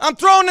anymore. I'm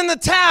throwing in the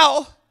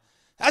towel.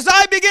 As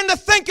I begin to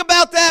think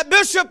about that,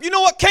 Bishop, you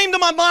know what came to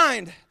my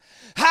mind?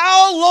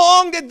 How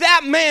long did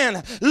that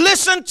man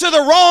listen to the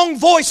wrong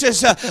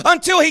voices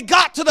until he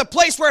got to the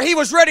place where he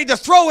was ready to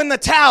throw in the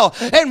towel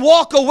and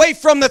walk away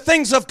from the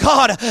things of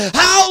God?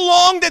 How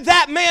long did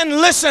that man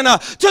listen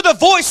to the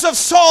voice of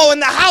Saul in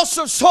the house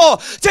of Saul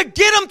to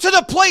get him to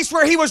the place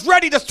where he was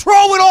ready to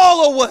throw it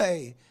all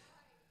away?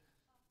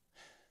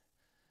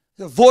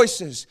 The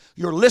voices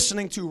you're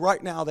listening to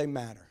right now, they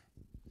matter.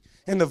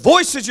 And the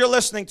voices you're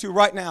listening to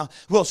right now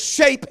will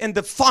shape and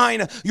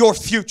define your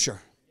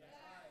future.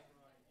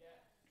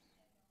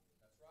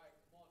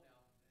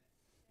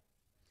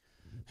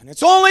 And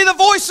it's only the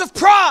voice of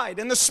pride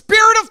and the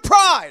spirit of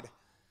pride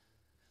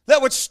that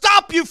would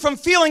stop you from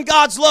feeling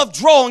God's love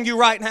drawing you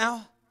right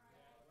now.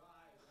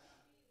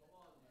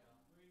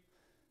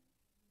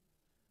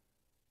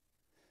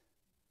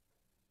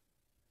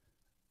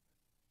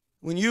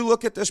 When you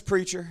look at this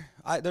preacher,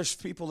 there's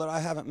people that I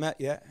haven't met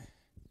yet,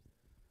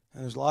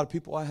 and there's a lot of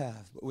people I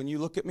have. But when you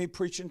look at me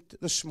preaching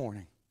this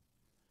morning,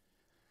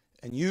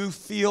 and you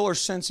feel or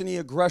sense any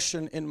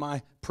aggression in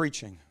my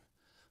preaching,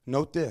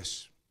 note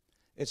this.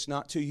 It's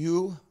not to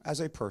you as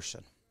a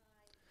person,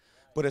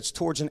 but it's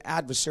towards an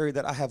adversary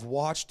that I have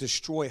watched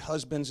destroy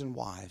husbands and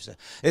wives.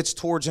 It's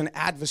towards an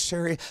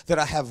adversary that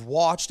I have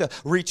watched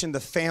reach into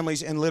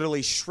families and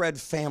literally shred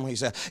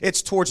families.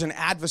 It's towards an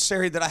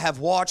adversary that I have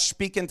watched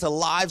speak into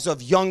lives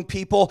of young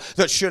people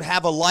that should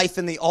have a life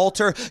in the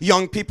altar,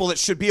 young people that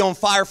should be on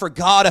fire for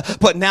God,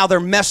 but now they're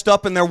messed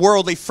up in their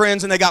worldly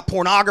friends and they got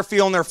pornography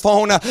on their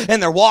phone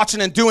and they're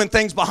watching and doing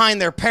things behind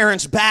their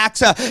parents'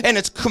 backs and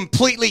it's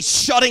completely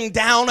shutting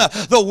down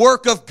the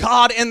work of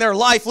God in their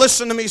life.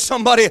 Listen to me,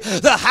 somebody.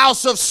 The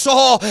house of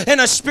Saul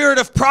in a spirit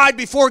of pride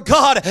before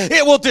God,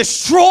 it will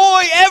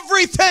destroy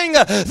everything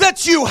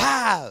that you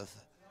have.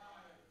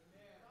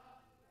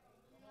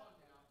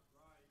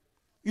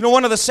 You know,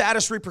 one of the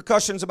saddest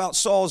repercussions about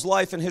Saul's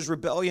life and his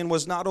rebellion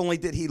was not only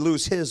did he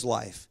lose his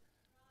life,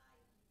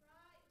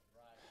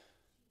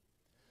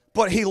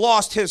 but he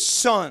lost his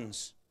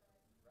sons'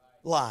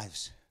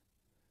 lives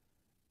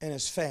and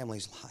his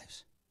family's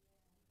lives.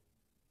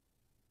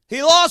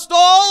 He lost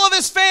all of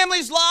his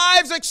family's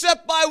lives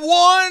except by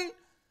one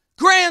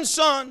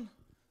grandson,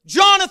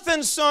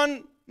 Jonathan's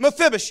son,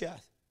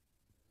 Mephibosheth.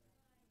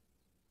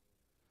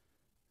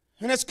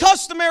 And it's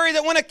customary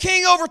that when a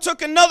king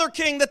overtook another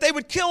king, that they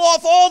would kill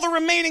off all the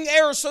remaining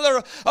heirs so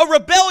that a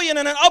rebellion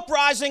and an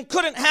uprising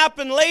couldn't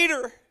happen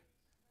later.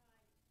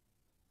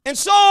 And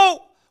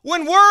so,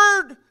 when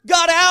word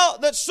got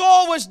out that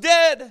Saul was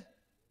dead,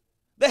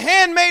 the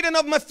handmaiden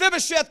of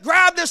Mephibosheth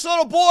grabbed this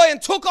little boy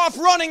and took off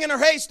running in her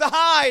haste to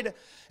hide.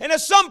 And at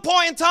some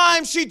point in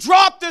time, she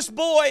dropped this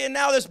boy, and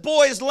now this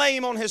boy is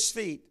lame on his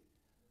feet.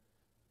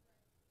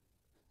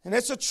 And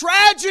it's a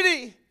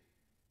tragedy.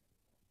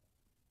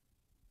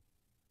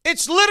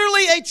 It's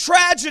literally a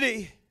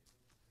tragedy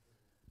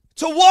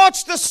to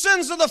watch the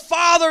sins of the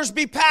fathers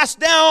be passed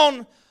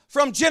down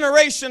from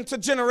generation to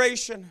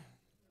generation.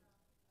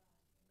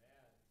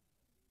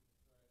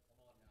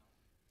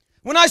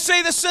 When I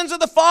say the sins of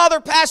the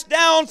father passed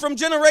down from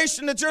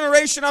generation to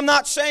generation, I'm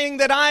not saying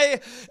that I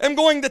am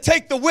going to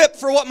take the whip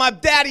for what my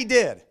daddy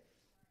did.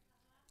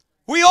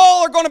 We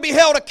all are going to be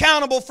held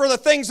accountable for the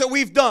things that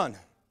we've done.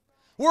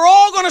 We're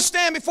all going to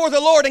stand before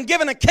the Lord and give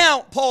an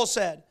account, Paul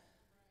said.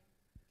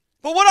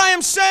 But what I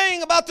am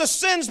saying about the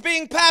sins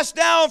being passed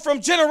down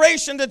from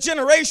generation to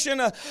generation,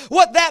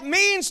 what that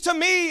means to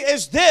me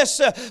is this,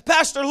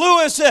 Pastor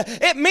Lewis,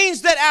 it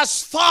means that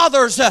as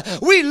fathers,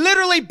 we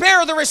literally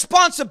bear the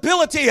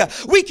responsibility.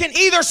 We can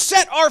either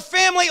set our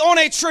family on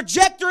a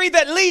trajectory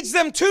that leads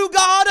them to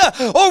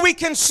God, or we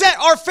can set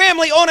our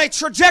family on a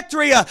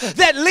trajectory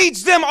that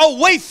leads them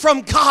away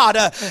from God.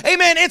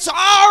 Amen. It's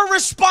our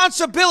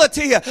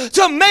responsibility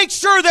to make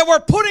sure that we're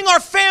putting our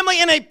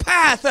family in a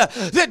path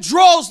that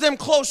draws them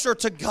closer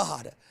to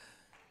God.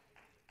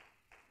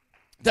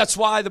 That's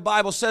why the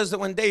Bible says that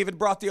when David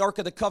brought the Ark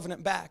of the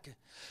Covenant back,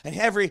 And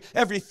every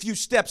few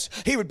steps,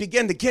 he would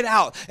begin to get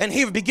out and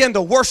he would begin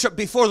to worship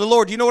before the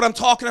Lord. You know what I'm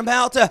talking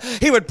about?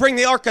 He would bring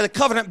the Ark of the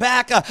Covenant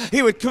back.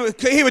 He would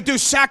do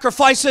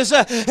sacrifices.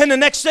 And the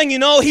next thing you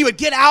know, he would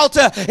get out.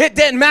 It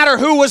didn't matter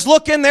who was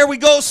looking. There we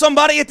go,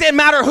 somebody. It didn't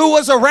matter who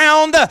was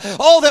around.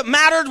 All that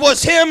mattered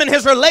was him and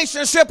his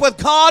relationship with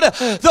God.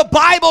 The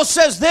Bible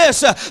says this,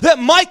 that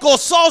Michal,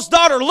 Saul's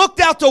daughter, looked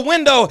out the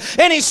window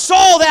and he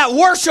saw that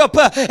worship.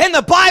 And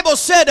the Bible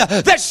said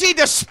that she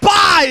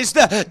despised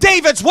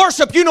David's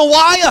worship. You know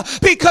why?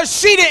 Because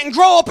she didn't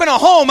grow up in a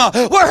home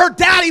where her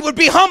daddy would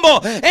be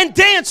humble and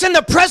dance in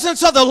the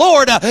presence of the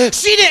Lord.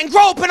 She didn't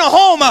grow up in a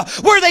home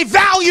where they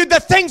valued the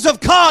things of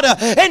God.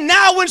 And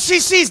now when she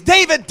sees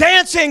David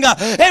dancing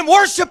and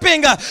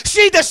worshiping,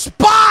 she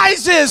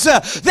despises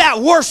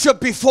that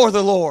worship before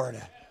the Lord.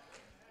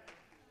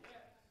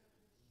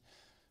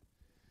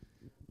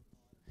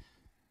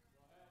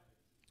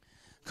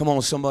 Come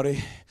on,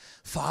 somebody.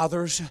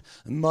 Fathers,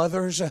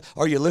 mothers,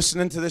 are you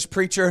listening to this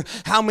preacher?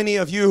 How many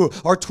of you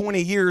are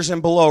 20 years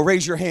and below?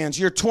 Raise your hands.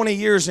 You're 20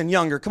 years and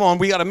younger. Come on,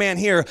 we got a man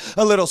here,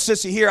 a little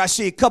sissy here. I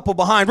see a couple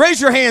behind. Raise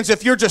your hands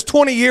if you're just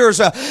 20 years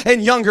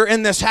and younger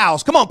in this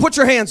house. Come on, put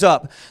your hands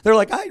up. They're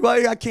like,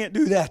 I can't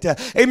do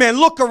that. Amen.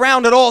 Look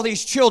around at all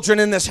these children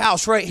in this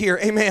house right here.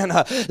 Amen.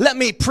 Let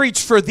me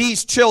preach for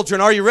these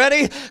children. Are you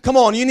ready? Come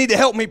on, you need to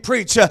help me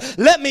preach.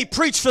 Let me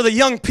preach for the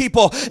young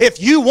people.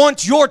 If you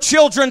want your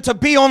children to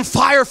be on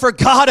fire for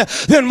God,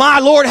 then my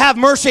Lord have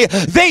mercy,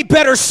 they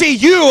better see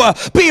you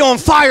be on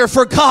fire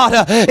for God.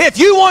 If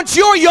you want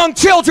your young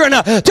children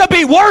to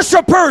be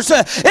worshipers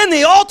in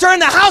the altar in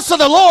the house of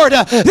the Lord,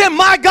 then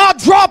my God,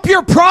 drop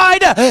your pride,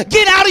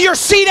 get out of your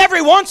seat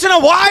every once in a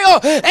while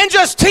and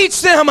just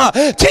teach them how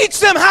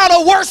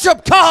to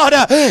worship God.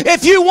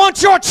 If you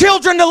want your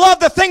children to love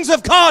the things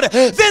of God,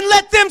 then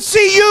let them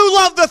see you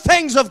love the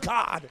things of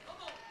God.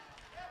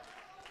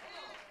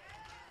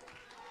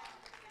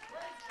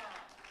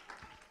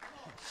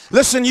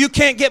 Listen, you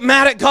can't get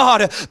mad at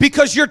God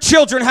because your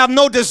children have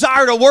no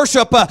desire to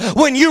worship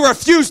when you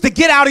refuse to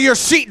get out of your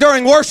seat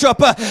during worship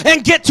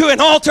and get to an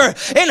altar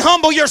and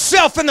humble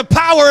yourself in the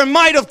power and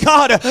might of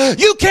God.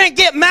 You can't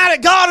get mad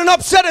at God and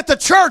upset at the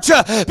church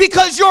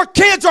because your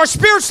kids are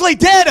spiritually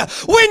dead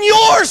when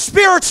you're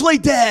spiritually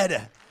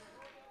dead.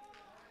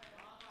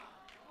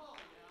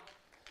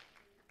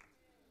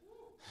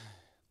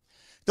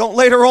 Don't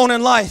later on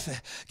in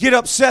life get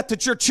upset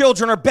that your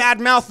children are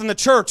bad-mouthing the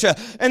church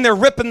and they're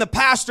ripping the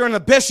pastor and the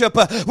bishop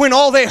when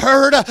all they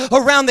heard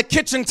around the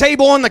kitchen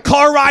table on the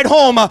car ride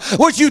home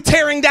was you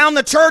tearing down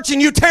the church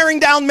and you tearing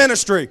down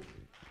ministry.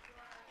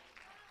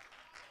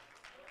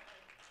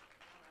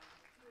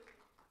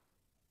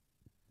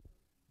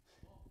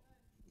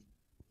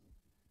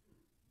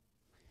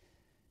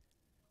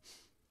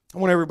 I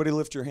want everybody to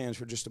lift your hands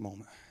for just a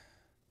moment.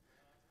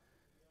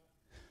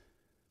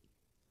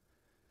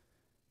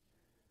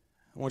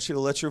 I want you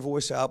to let your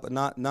voice out, but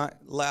not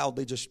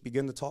loudly. Just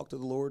begin to talk to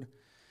the Lord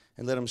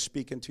and let Him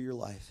speak into your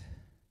life.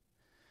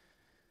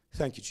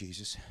 Thank you,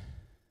 Jesus.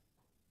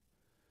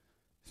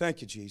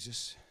 Thank you,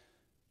 Jesus.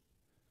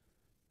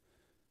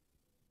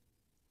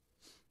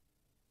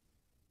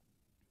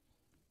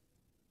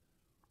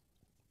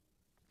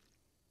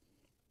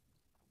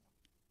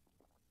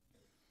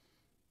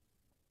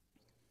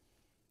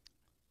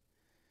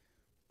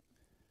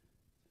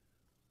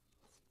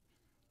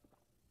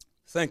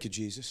 Thank you,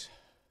 Jesus.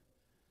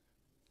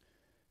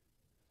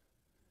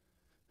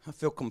 I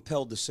feel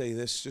compelled to say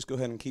this. Just go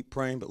ahead and keep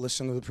praying, but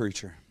listen to the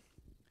preacher.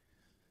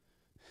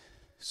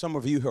 Some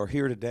of you who are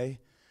here today,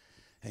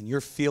 and you're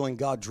feeling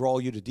God draw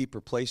you to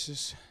deeper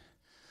places.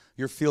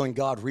 You're feeling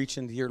God reach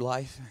into your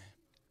life.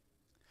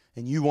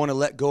 And you want to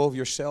let go of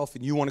yourself,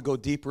 and you want to go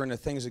deeper into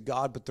things of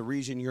God, but the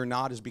reason you're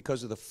not is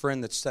because of the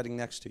friend that's sitting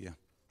next to you.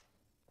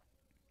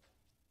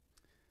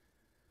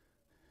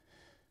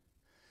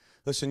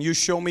 Listen, you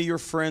show me your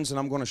friends, and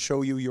I'm going to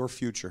show you your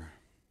future.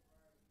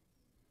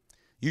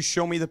 You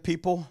show me the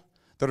people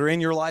that are in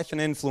your life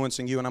and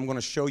influencing you, and I'm going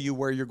to show you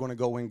where you're going to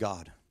go in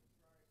God.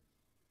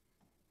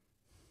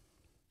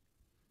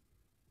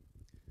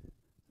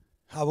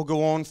 I will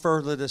go on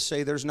further to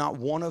say there's not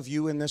one of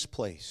you in this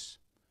place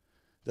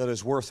that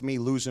is worth me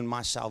losing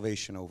my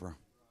salvation over.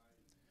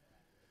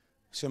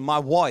 So my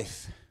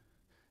wife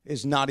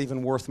is not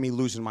even worth me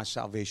losing my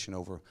salvation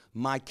over.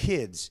 My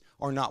kids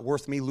are not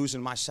worth me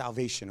losing my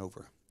salvation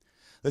over.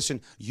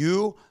 Listen,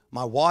 you,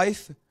 my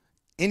wife,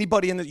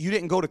 anybody in you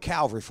didn't go to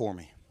Calvary for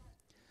me.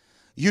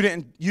 You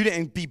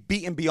didn't be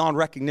beaten beyond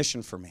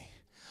recognition for me.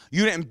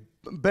 You didn't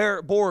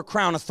bore a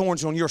crown of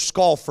thorns on your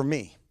skull for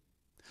me.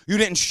 You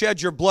didn't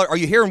shed your blood. Are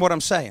you hearing what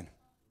I'm saying?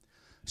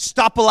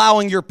 Stop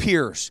allowing your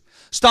peers.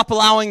 Stop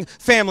allowing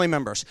family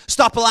members.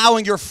 Stop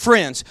allowing your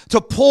friends to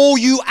pull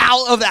you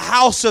out of the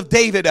house of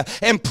David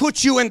and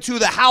put you into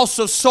the house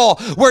of Saul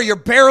where you're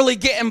barely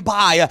getting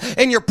by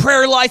and your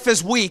prayer life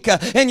is weak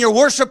and your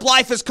worship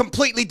life is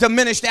completely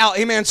diminished out.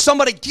 Amen.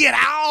 Somebody get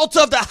out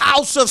of the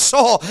house of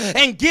Saul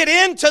and get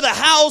into the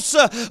house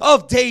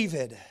of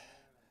David.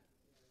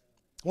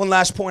 One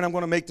last point I'm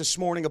going to make this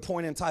morning, a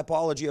point in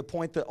typology, a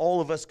point that all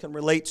of us can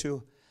relate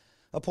to.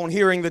 Upon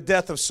hearing the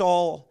death of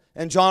Saul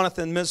and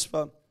Jonathan,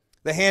 Mizpah,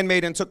 the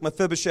handmaiden took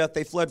Mephibosheth.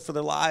 They fled for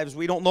their lives.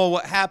 We don't know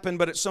what happened,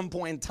 but at some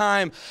point in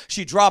time,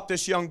 she dropped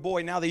this young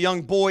boy. Now the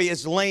young boy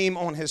is lame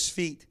on his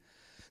feet.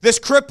 This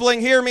crippling,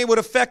 hear me, would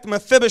affect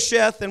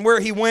Mephibosheth and where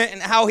he went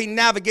and how he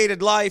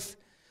navigated life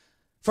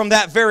from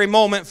that very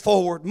moment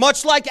forward.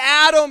 Much like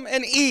Adam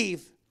and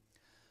Eve,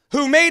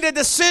 who made a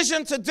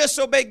decision to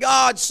disobey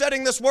God,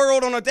 setting this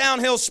world on a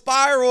downhill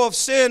spiral of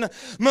sin,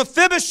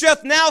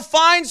 Mephibosheth now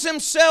finds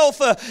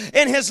himself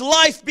in his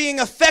life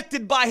being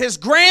affected by his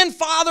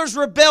grandfather's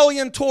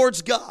rebellion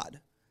towards God.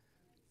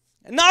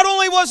 And not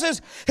only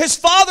was his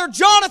father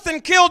Jonathan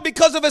killed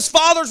because of his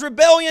father's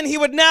rebellion, he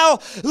would now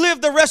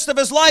live the rest of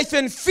his life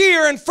in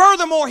fear, and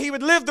furthermore, he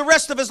would live the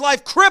rest of his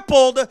life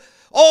crippled,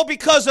 all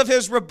because of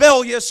his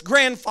rebellious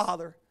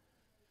grandfather.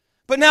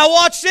 But now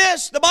watch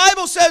this. The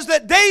Bible says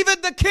that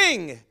David the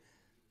king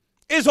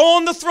is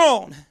on the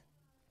throne.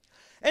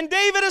 And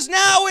David is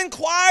now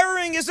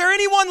inquiring, is there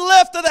anyone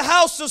left of the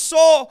house of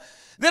Saul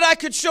that I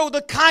could show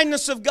the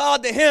kindness of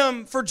God to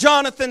him for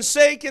Jonathan's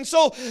sake? And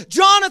so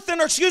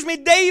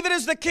David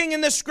is the king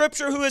in this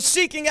scripture who is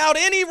seeking out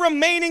any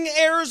remaining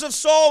heirs of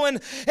Saul. And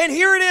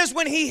here it is,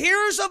 when he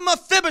hears of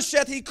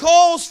Mephibosheth, he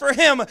calls for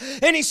him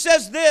and he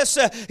says this,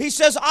 he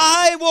says,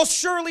 I will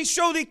surely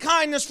show thee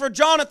kindness for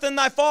Jonathan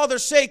thy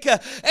father's sake,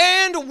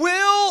 and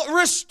will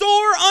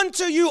restore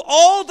unto you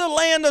all the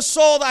land of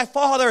Saul thy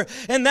father,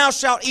 and thou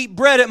shalt eat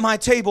bread at my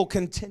table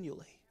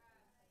continually.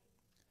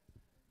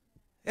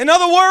 In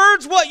other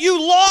words, what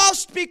you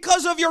lost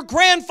because of your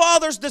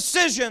grandfather's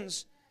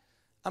decisions,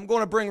 I'm going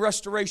to bring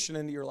restoration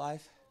into your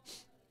life.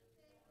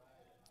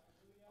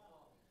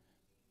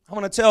 I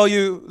want to tell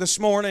you this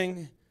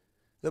morning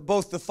that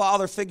both the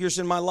father figures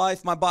in my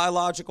life, my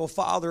biological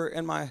father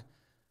and my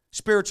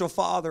spiritual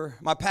father,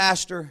 my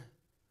pastor,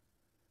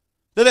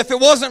 that if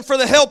it wasn't for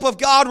the help of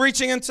God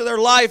reaching into their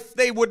life,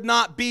 they would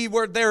not be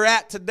where they're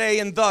at today,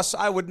 and thus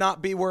I would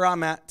not be where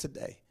I'm at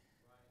today.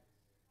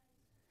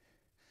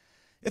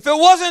 If it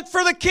wasn't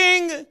for the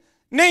king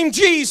named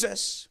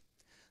Jesus,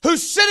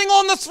 who's sitting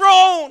on the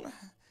throne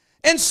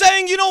and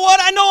saying, you know what,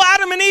 I know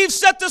Adam and Eve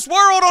set this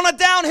world on a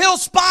downhill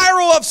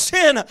spiral of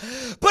sin,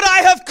 but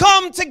I have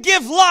come to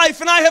give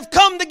life, and I have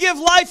come to give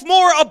life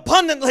more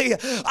abundantly.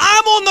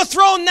 I'm on the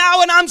throne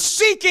now, and I'm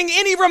seeking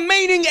any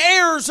remaining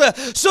heirs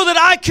so that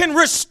I can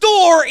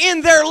restore in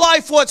their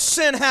life what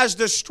sin has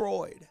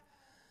destroyed.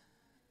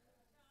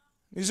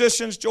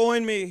 Musicians,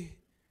 join me.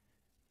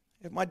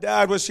 If my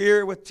dad was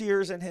here with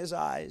tears in his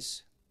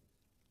eyes,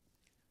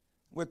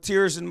 with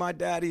tears in my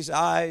daddy's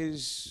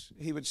eyes,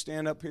 he would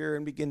stand up here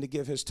and begin to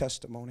give his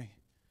testimony.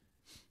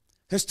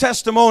 His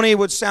testimony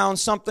would sound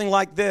something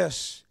like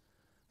this.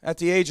 At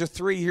the age of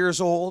 3 years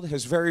old,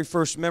 his very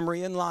first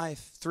memory in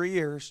life, 3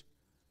 years.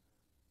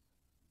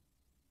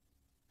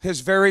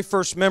 His very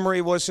first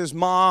memory was his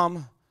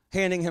mom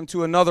handing him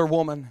to another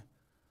woman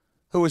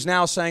who was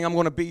now saying, I'm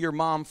going to be your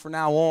mom from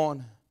now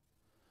on,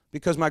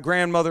 because my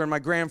grandmother and my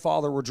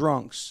grandfather were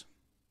drunks.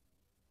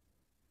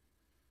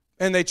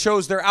 And they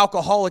chose their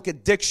alcoholic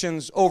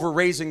addictions over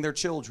raising their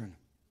children.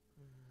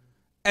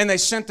 And they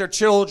sent their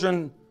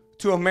children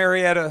to a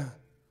Marietta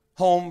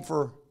home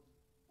for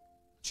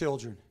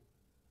children.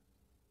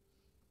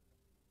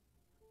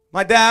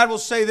 My dad will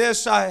say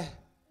this, I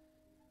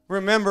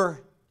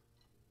remember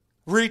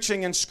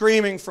reaching and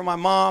screaming for my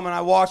mom, and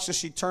I watched as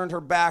she turned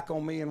her back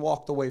on me and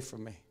walked away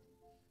from me.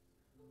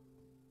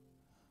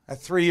 At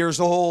 3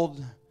 years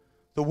old,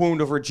 the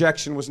wound of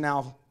rejection was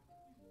now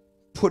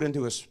put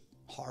into his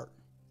heart.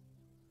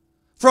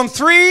 From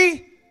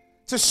 3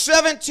 to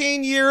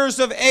 17 years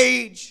of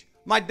age,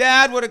 my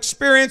dad would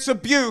experience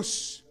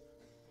abuse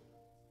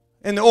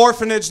in the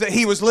orphanage that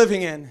he was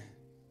living in.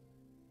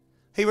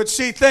 He would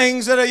see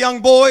things that a young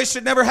boy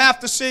should never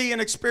have to see,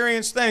 and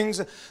experience things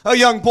a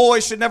young boy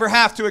should never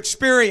have to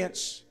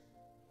experience.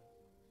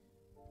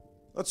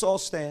 Let's all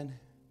stand.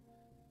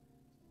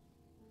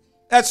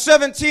 At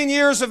 17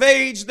 years of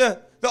age, the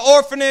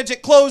orphanage,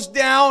 it closed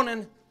down,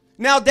 and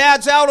now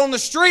Dad's out on the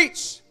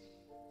streets.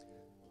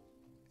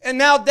 And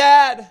now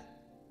Dad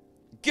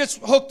gets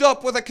hooked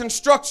up with a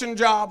construction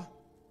job.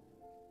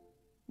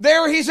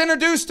 There he's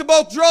introduced to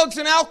both drugs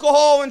and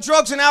alcohol, and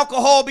drugs and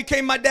alcohol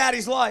became my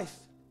daddy's life.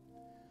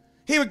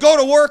 He would go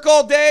to work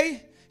all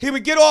day. He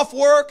would get off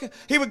work.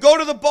 He would go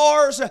to the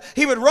bars.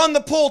 He would run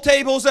the pool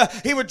tables.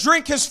 He would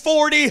drink his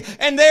 40,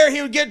 and there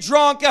he would get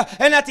drunk.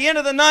 And at the end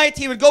of the night,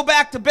 he would go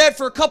back to bed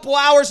for a couple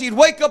hours. He'd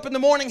wake up in the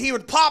morning. He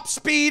would pop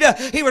speed.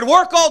 He would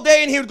work all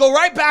day, and he would go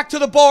right back to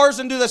the bars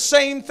and do the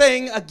same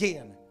thing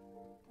again.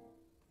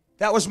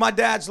 That was my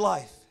dad's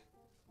life.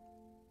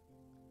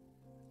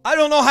 I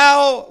don't know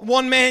how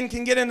one man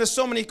can get into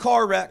so many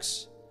car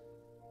wrecks.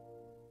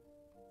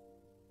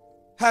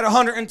 Had a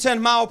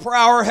 110 mile per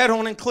hour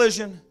head-on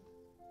collision.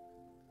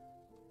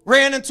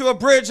 Ran into a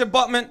bridge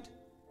abutment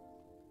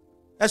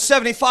at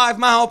 75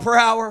 mile per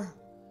hour.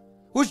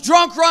 Was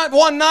drunk right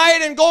one night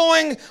and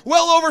going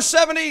well over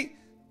 70.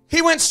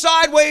 He went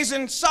sideways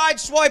and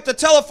sideswiped a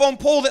telephone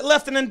pole that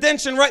left an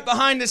indentation right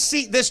behind his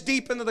seat this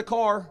deep into the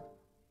car.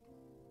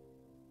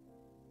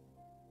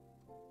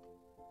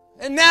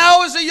 And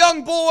now as a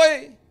young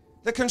boy,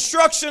 the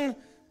construction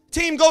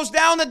team goes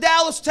down to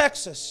Dallas,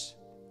 Texas.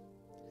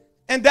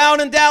 And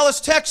down in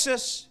Dallas,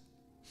 Texas,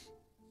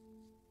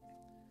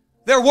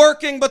 they're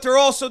working, but they're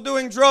also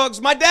doing drugs.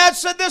 My dad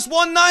said this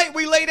one night,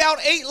 we laid out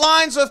 8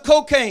 lines of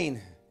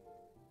cocaine.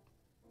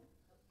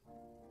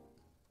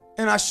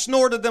 And I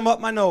snorted them up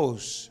my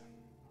nose.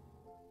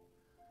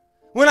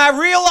 When I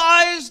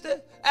realized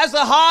as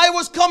the high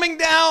was coming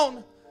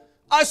down,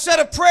 I said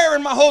a prayer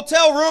in my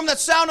hotel room that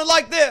sounded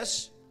like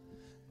this.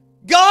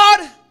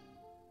 God,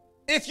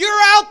 if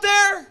you're out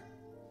there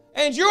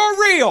and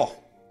you're real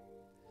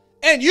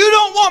and you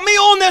don't want me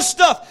on this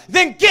stuff,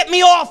 then get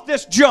me off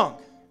this junk.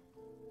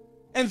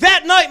 And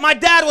that night, my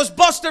dad was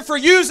busted for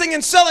using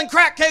and selling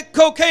crack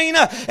cocaine,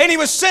 and he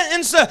was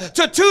sentenced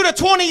to 2 to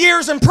 20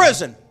 years in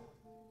prison.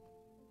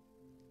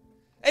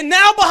 And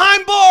now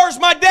behind bars,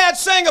 my dad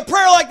sang a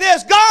prayer like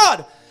this.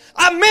 God,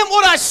 I meant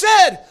what I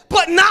said,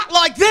 but not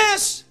like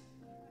this.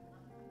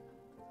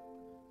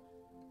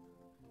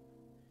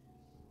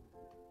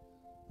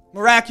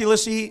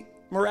 Miraculously,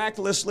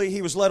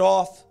 he was let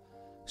off.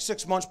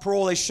 6 months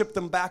parole. They shipped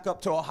him back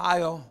up to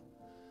Ohio.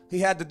 He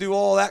had to do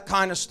all that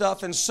kind of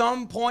stuff. And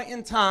some point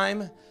in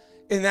time,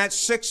 in that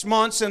 6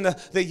 months and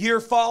the year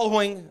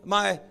following,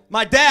 my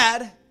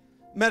dad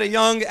met a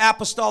young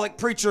apostolic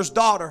preacher's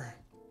daughter,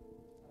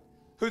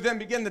 who then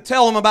began to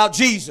tell him about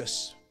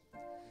Jesus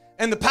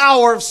and the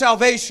power of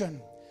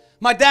salvation.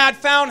 My dad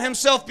found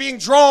himself being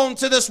drawn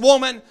to this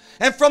woman,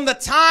 and from the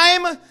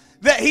time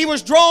that he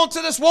was drawn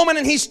to this woman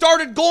and he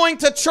started going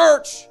to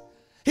church,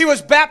 he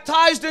was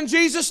baptized in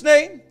Jesus'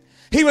 name.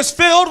 He was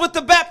filled with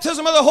the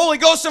baptism of the Holy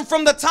Ghost, and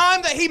from the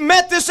time that he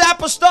met this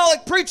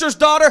apostolic preacher's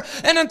daughter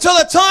and until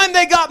the time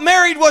they got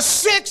married was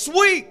 6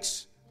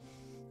 weeks.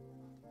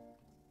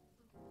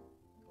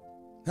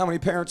 How many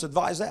parents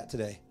advise that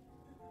today?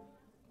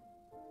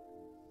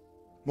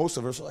 Most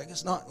of us are like,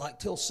 it's not like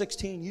till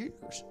 16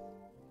 years.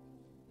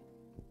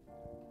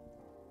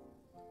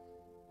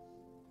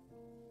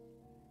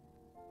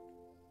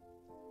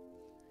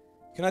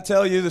 Can I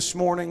tell you this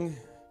morning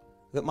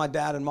that my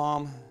dad and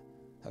mom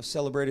have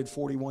celebrated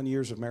 41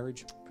 years of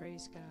marriage?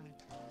 Praise God.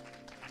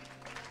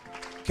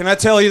 Can I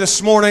tell you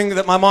this morning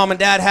that my mom and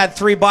dad had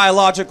 3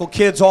 biological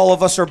kids? All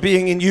of us are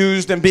being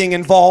used and being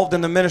involved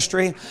in the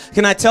ministry.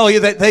 Can I tell you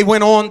that they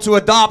went on to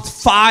adopt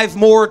 5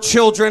 more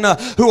children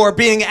who are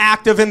being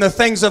active in the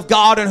things of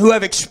God and who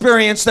have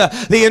experienced the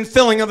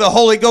infilling of the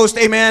Holy Ghost?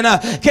 Amen.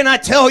 Can I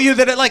tell you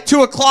that at like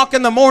 2 o'clock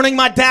in the morning,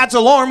 my dad's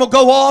alarm will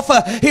go off.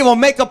 He will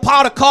make a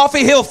pot of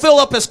coffee. He'll fill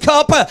up his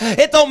cup.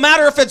 It don't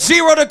matter if it's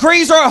 0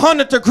 degrees or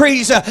 100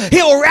 degrees.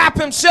 He'll wrap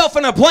himself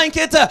in a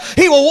blanket.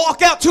 He will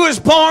walk out to his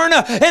barn,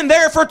 and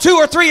there for 2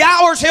 or 3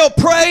 hours he'll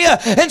pray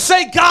and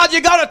say, God, you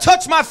got to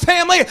touch my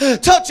family,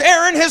 touch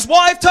Aaron, his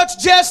wife,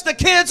 touch Jess, the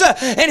kids,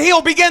 and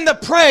he'll begin to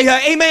pray.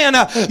 Amen.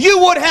 You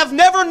would have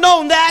never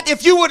known that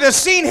if you would have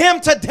seen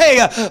him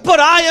today, but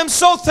I am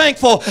so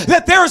thankful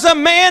that there's a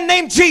man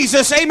named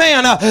Jesus.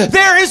 Amen.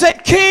 There is a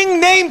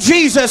king named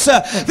Jesus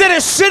that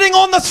is sitting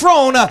on the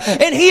throne,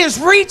 and he is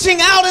reaching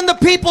out into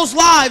people's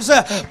lives,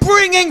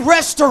 bringing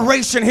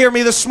restoration. Hear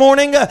me this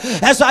morning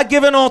as I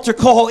give an altar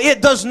call.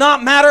 It does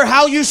not matter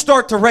how you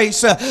start the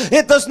race.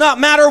 It does not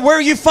matter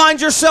where you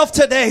find yourself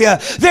today.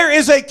 There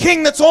is a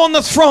king that's on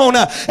the throne,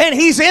 and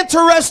he's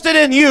interested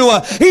in you.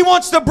 He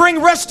wants to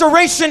bring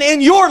restoration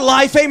in your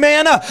life.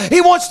 Amen. He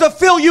wants to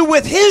fill you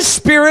with his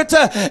spirit,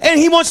 and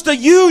he wants to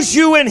use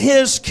you in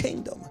his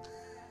kingdom.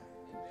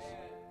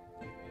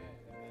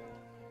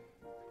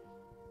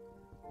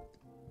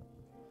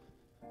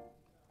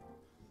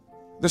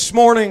 This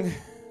morning,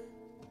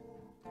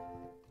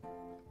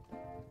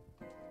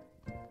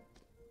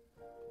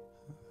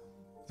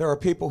 there are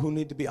people who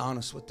need to be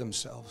honest with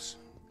themselves.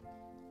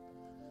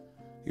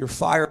 Your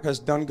fire has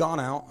gone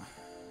out.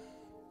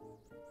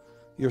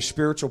 Your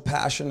spiritual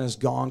passion has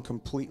gone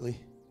completely.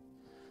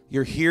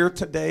 You're here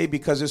today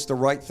because it's the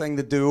right thing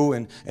to do,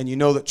 and you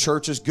know that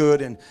church is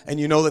good, and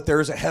you know that there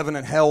is a heaven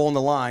and hell on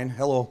the line.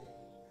 Hello.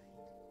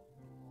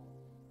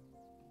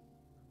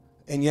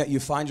 And yet you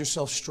find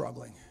yourself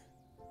struggling.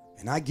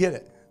 And I get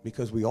it,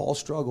 because we all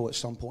struggle at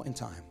some point in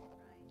time.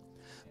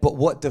 But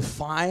what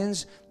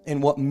defines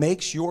and what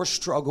makes your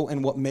struggle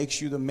and what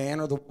makes you the man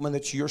or the woman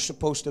that you're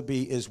supposed to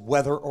be is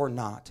whether or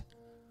not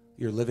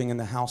you're living in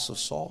the house of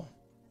Saul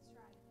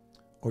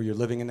or you're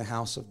living in the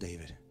house of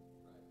David.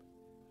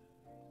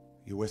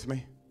 You with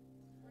me?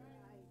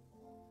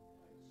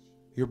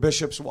 Your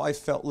bishop's wife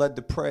felt led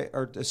to pray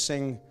or to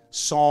sing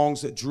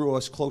songs that drew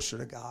us closer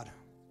to God.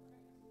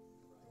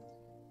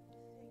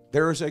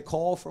 There is a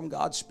call from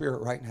God's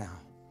Spirit right now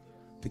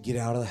to get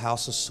out of the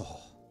house of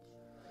Saul,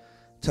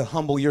 to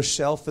humble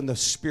yourself in the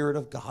Spirit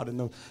of God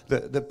and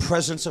the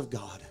presence of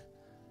God,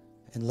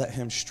 and let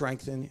him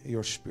strengthen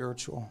your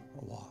spiritual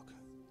walk.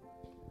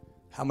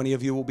 How many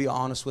of you will be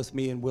honest with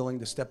me and willing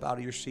to step out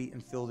of your seat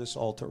and fill this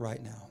altar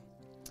right now?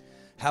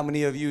 How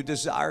many of you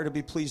desire to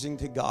be pleasing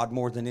to God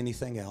more than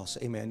anything else?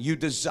 Amen. You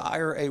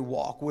desire a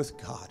walk with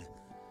God.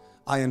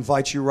 I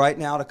invite you right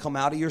now to come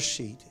out of your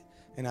seat,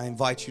 and I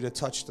invite you to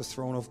touch the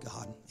throne of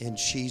God in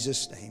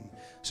Jesus' name.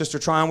 Sister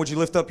Tryon, would you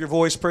lift up your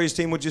voice? Praise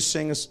team, would you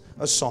sing us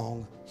a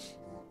song?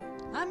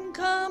 I'm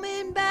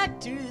coming back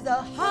to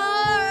the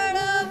heart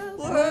of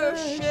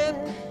worship,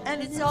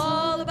 and it's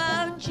all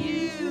about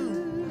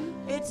you.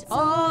 It's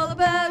all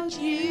about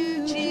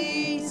you,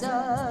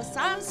 Jesus.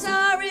 I'm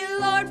sorry,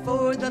 Lord,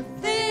 for the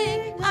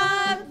thing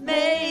I've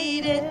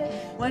made it.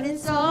 When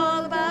it's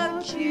all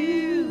about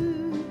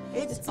you,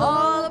 it's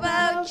all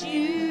about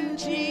you,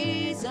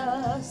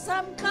 Jesus.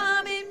 I'm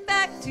coming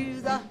back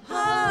to the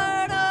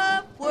heart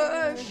of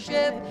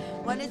worship,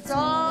 when it's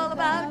all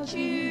about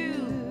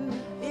you.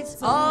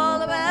 It's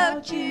all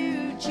about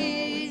you,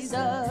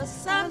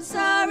 Jesus. I'm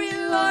sorry,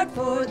 Lord,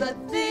 for the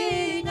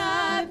thing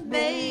I've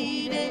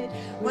made it.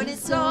 When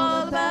it's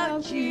all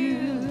about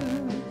you,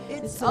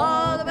 it's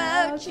all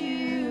about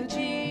you,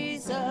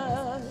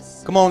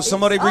 Jesus. Come on,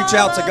 somebody reach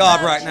out to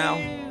God right now.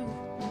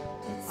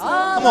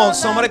 Come on,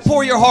 somebody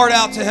pour your heart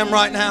out to Him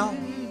right now.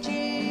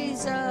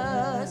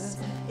 Jesus,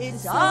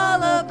 it's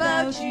all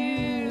about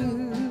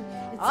you.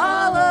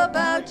 All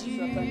about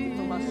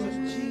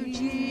you,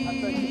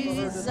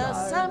 Jesus.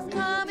 I'm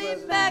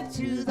coming back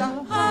to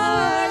the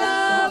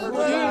heart of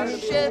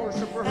worship,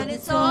 and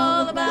it's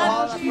all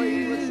about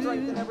you.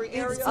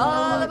 It's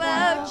all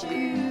about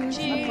you,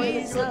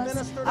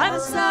 Jesus. I'm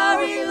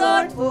sorry,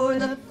 Lord, for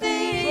the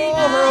thing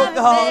I've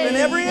made. In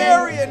every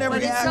area, in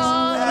every it's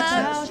all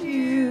about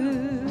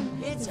you.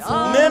 It's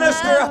all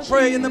Minister, I about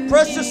pray in the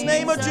precious you,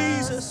 name of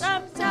Jesus.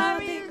 I'm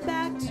coming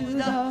back to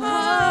the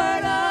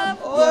heart of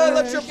Oh,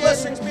 let your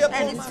blessings be upon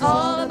and it's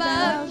all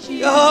about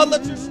you. God,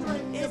 let your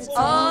strength be It's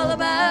upon all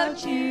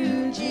about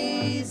you,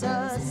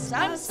 Jesus.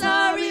 I'm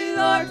sorry,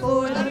 Lord,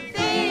 for the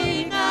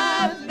thing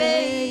I've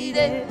made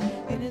it.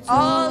 And it's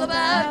all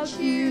about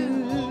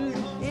you.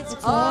 It's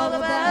all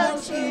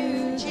about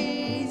you,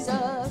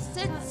 Jesus.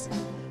 It's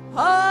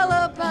all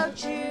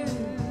about you.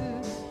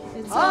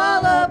 It's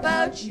all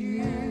about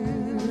you,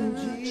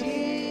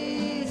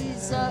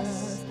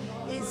 Jesus.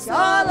 It's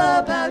all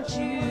about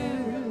you.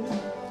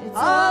 It's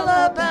all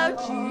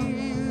about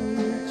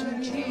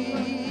you,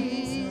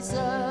 Jesus.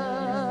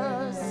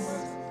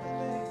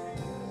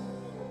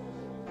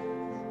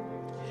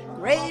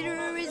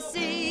 Greater is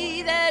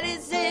He that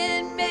is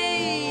in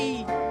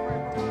me.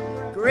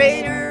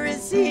 Greater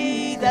is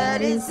He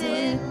that is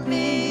in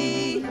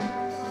me.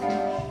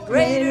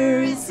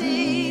 Greater is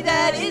He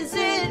that is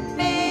in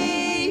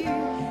me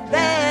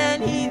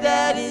than he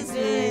that is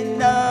in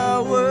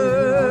the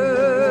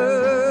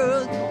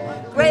world.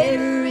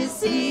 Greater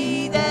is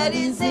He that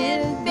is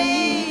in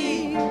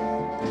me.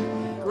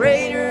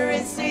 Greater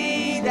is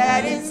He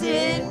that is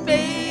in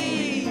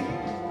me.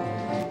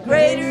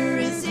 Greater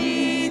is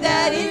He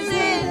that is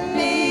in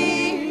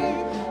me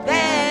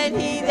than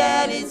he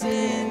that is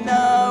in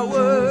the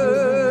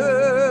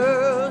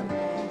world.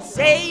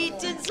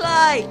 Satan's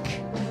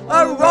like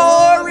a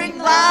roaring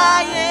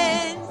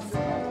lion,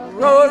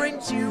 roaring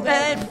to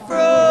and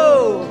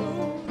fro.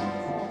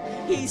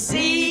 He's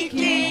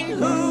seeking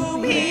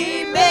whom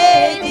he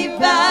may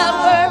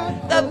devour.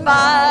 The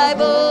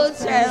Bible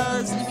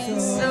tells me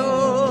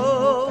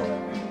so.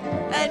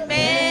 And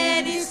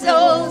many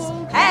souls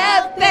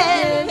have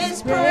been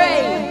his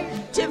prey,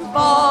 to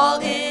fall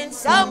in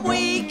some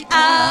weak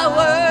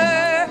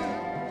hour.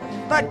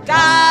 But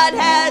God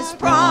has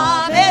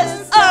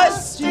promised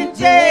us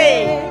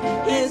today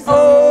His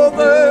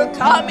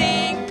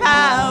overcoming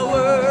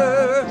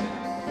power.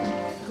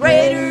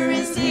 Greater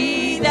is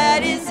He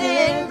that is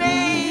in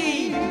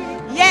me.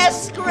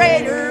 Yes,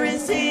 greater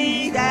is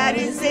He that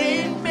is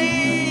in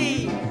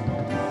me.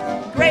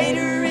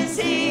 Greater is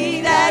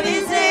He that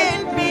is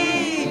in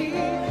me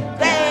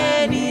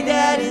than he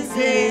that is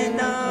in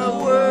the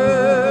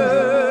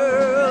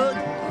world.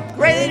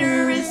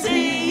 Greater is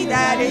He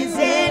that is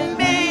in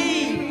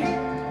me.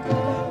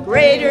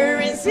 Greater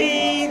is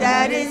He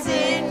that is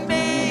in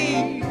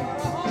me.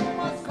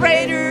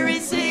 Greater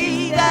is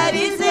He that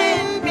is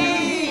in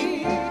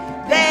me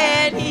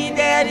than he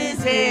that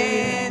is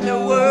in the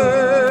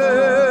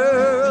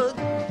world.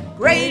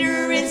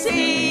 Greater is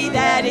He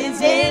that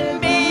is in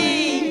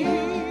me.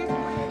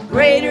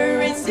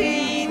 Greater is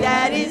He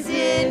that is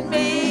in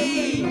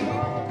me.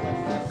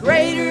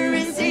 Greater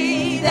is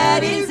He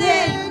that is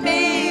in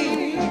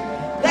me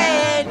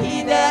than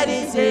he that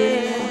is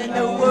in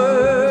the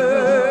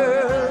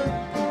world.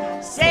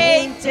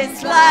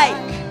 Satan's like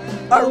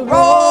a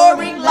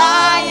roaring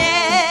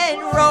lion,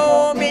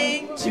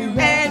 roaming to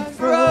and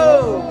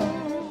fro,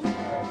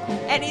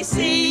 and he's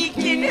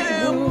seeking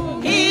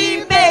whom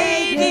he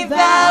may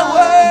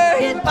devour.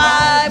 His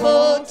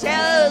Bible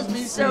tells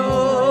me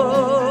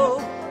so.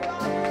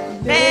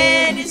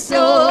 Many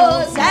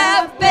souls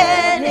have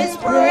been his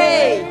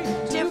prey,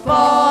 to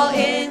fall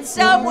in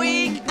some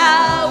weak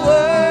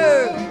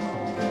hour.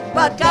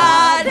 But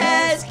God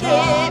has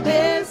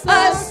given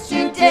us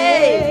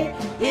today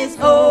His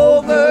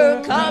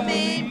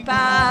overcoming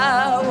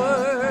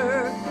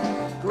power.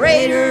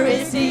 Greater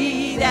is He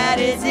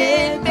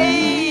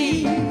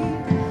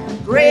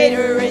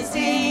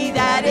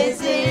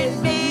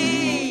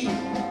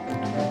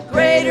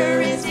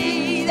Greater is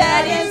he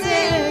that is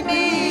in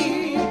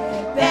me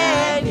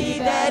than he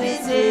that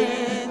is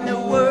in the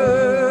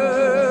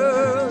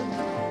world.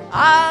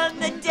 On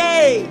the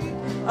day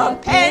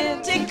of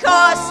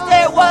Pentecost,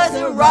 there was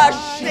a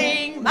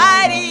rushing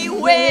mighty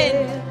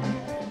wind.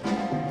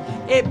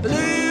 It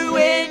blew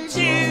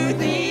into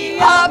the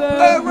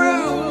upper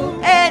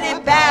room and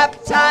it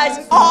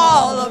baptized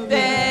all of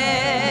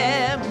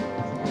them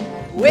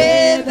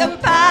with a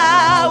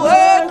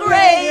power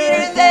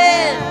greater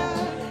than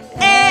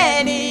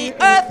any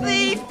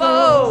earthly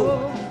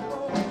foe.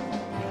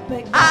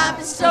 I'm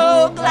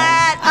so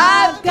glad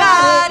I've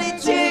got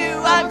it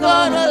too. I'm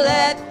gonna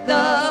let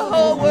the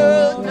whole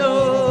world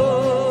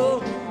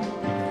know.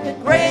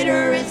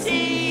 Greater is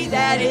he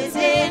that is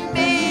in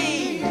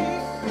me.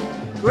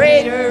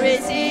 Greater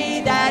is he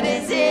that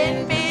is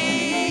in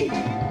me.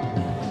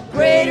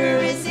 Greater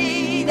is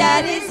he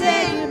that is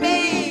in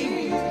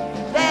me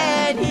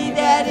than he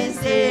that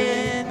is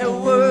in the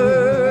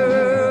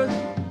world.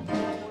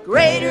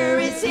 Greater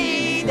is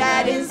he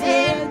that is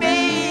in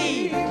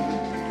me.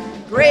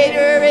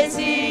 Greater is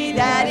he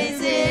that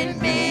is in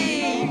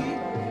me.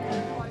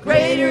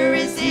 Greater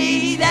is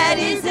he that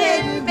is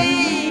in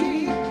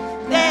me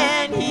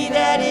than he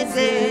that is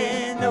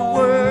in the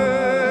world.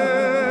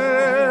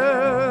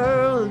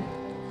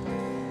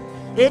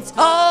 It's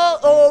all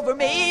over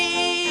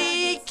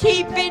me,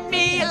 keeping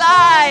me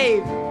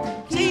alive,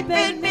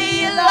 keeping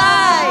me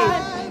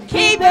alive,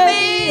 keeping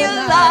me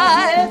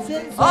alive.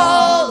 It's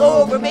all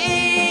over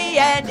me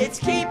and it's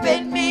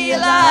keeping me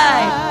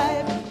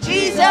alive.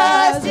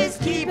 Jesus is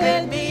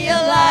keeping me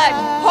alive.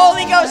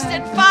 Holy Ghost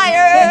and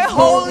fire,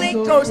 Holy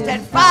Ghost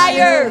and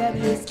fire,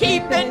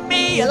 keeping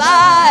me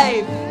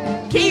alive,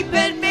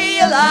 keeping me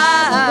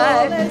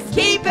alive,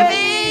 keeping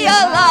me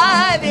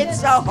alive.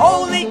 It's the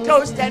Holy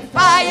Ghost and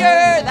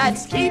fire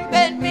that's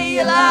keeping me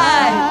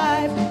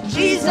alive.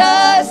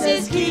 Jesus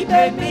is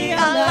keeping me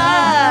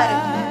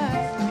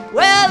alive.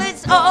 Well,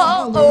 it's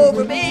all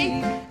over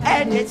me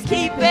and it's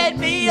keeping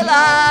me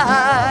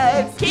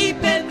alive,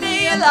 keeping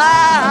me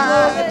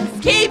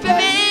alive, keeping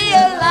me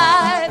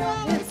alive.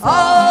 It's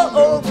all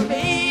over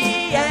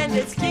me and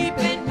it's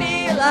keeping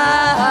me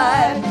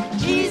alive.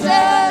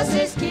 Jesus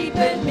is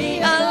keeping me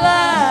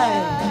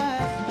alive.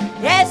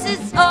 Yes,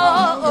 it's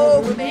all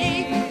over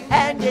me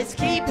and it's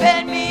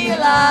keeping me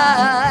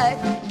alive,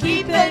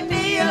 keeping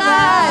me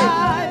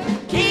alive,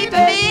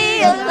 keeping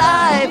me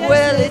alive.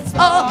 Well, it's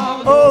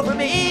all over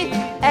me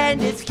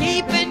and it's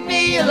keeping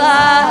me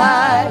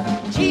alive.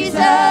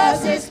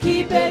 Jesus is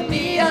keeping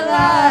me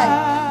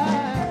alive.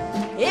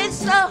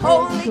 It's the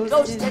Holy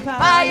Ghost and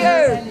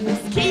fire,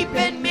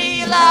 keeping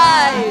me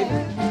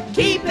alive,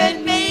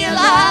 keeping me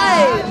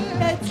alive,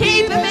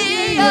 keeping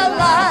me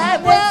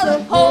alive. Well,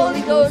 the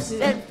Holy Ghost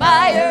and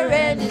fire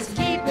and it's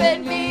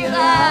keeping me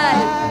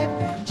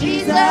alive.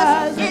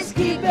 Jesus is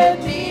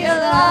keeping me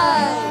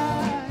alive.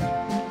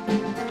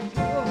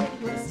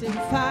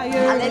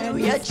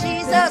 Hallelujah,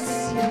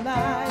 Jesus.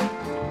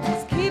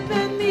 It's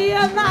keeping me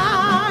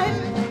alive.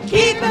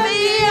 Keeping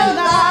me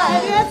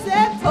alive. Yes,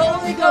 it's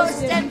Holy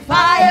Ghost and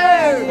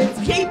fire, it's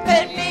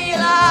keeping me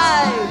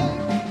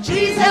alive.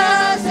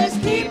 Jesus is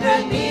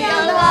keeping me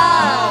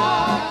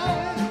alive.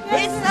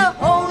 It's the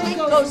Holy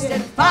Ghost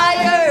and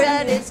fire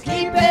and it's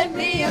keeping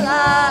me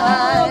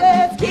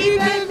alive.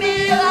 Keeping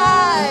me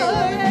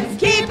alive.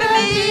 Keeping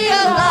me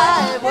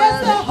alive.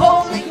 Well, the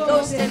Holy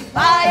Ghost and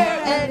fire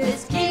and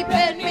it's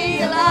keeping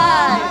me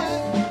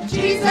alive.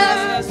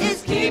 Jesus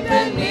is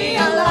keeping me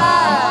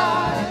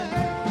alive.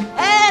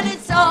 And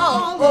it's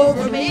all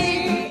over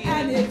me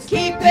and it's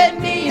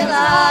keeping me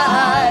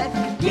alive.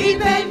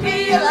 Keeping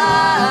me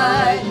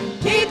alive.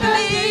 Keeping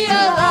me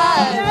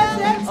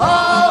alive.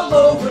 All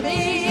over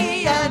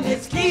me and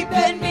it's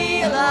keeping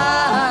me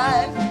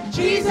alive.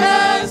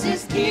 Jesus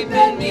is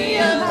keeping me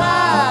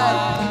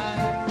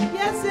alive.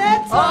 Yes,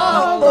 it's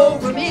All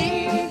over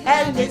me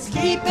and it's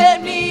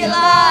keeping me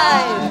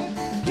alive.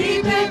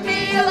 Keeping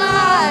me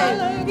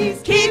alive.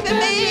 He's keeping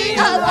me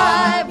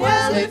alive.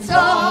 Well, it's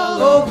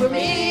all over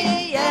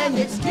me and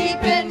it's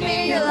keeping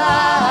me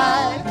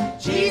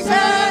alive.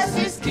 Jesus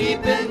is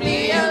keeping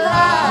me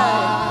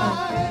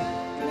alive.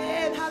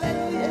 Amen.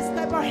 Hallelujah.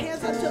 Step our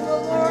hands up to the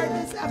Lord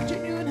this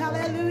afternoon.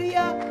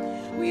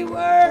 Hallelujah. We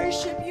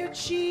worship you,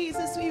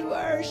 Jesus. We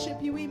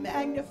worship you. We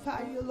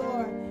magnify you,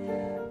 Lord.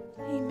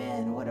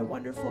 Amen. What a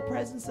wonderful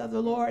presence of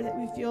the Lord that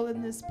we feel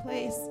in this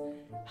place.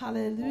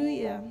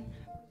 Hallelujah.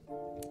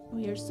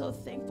 We are so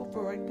thankful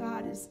for what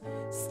God is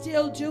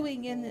still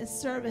doing in this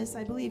service.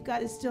 I believe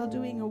God is still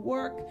doing a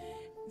work,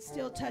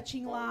 still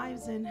touching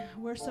lives, and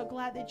we're so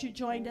glad that you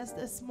joined us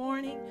this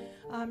morning.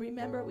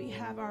 Remember, we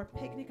have our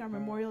picnic, our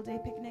Memorial Day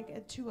picnic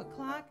at 2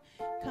 o'clock.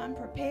 Come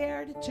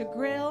prepared to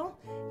grill,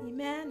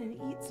 amen,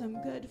 and eat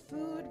some good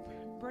food.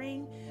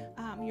 Bring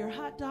your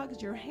hot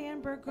dogs, your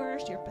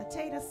hamburgers, your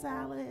potato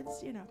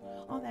salads, you know,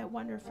 all that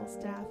wonderful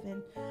stuff,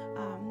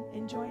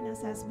 and join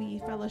us as we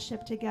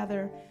fellowship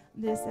together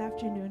this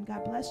afternoon.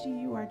 God bless you.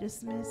 You are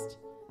dismissed.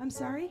 I'm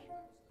sorry?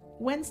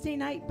 Wednesday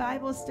night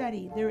Bible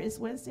study. There is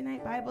Wednesday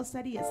night Bible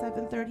study at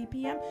 7:30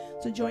 p.m.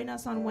 So join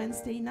us on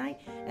Wednesday night.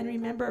 And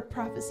remember,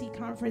 Prophecy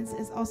Conference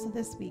is also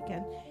this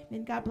weekend.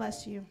 And God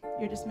bless you.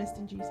 You're dismissed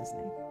in Jesus'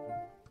 name.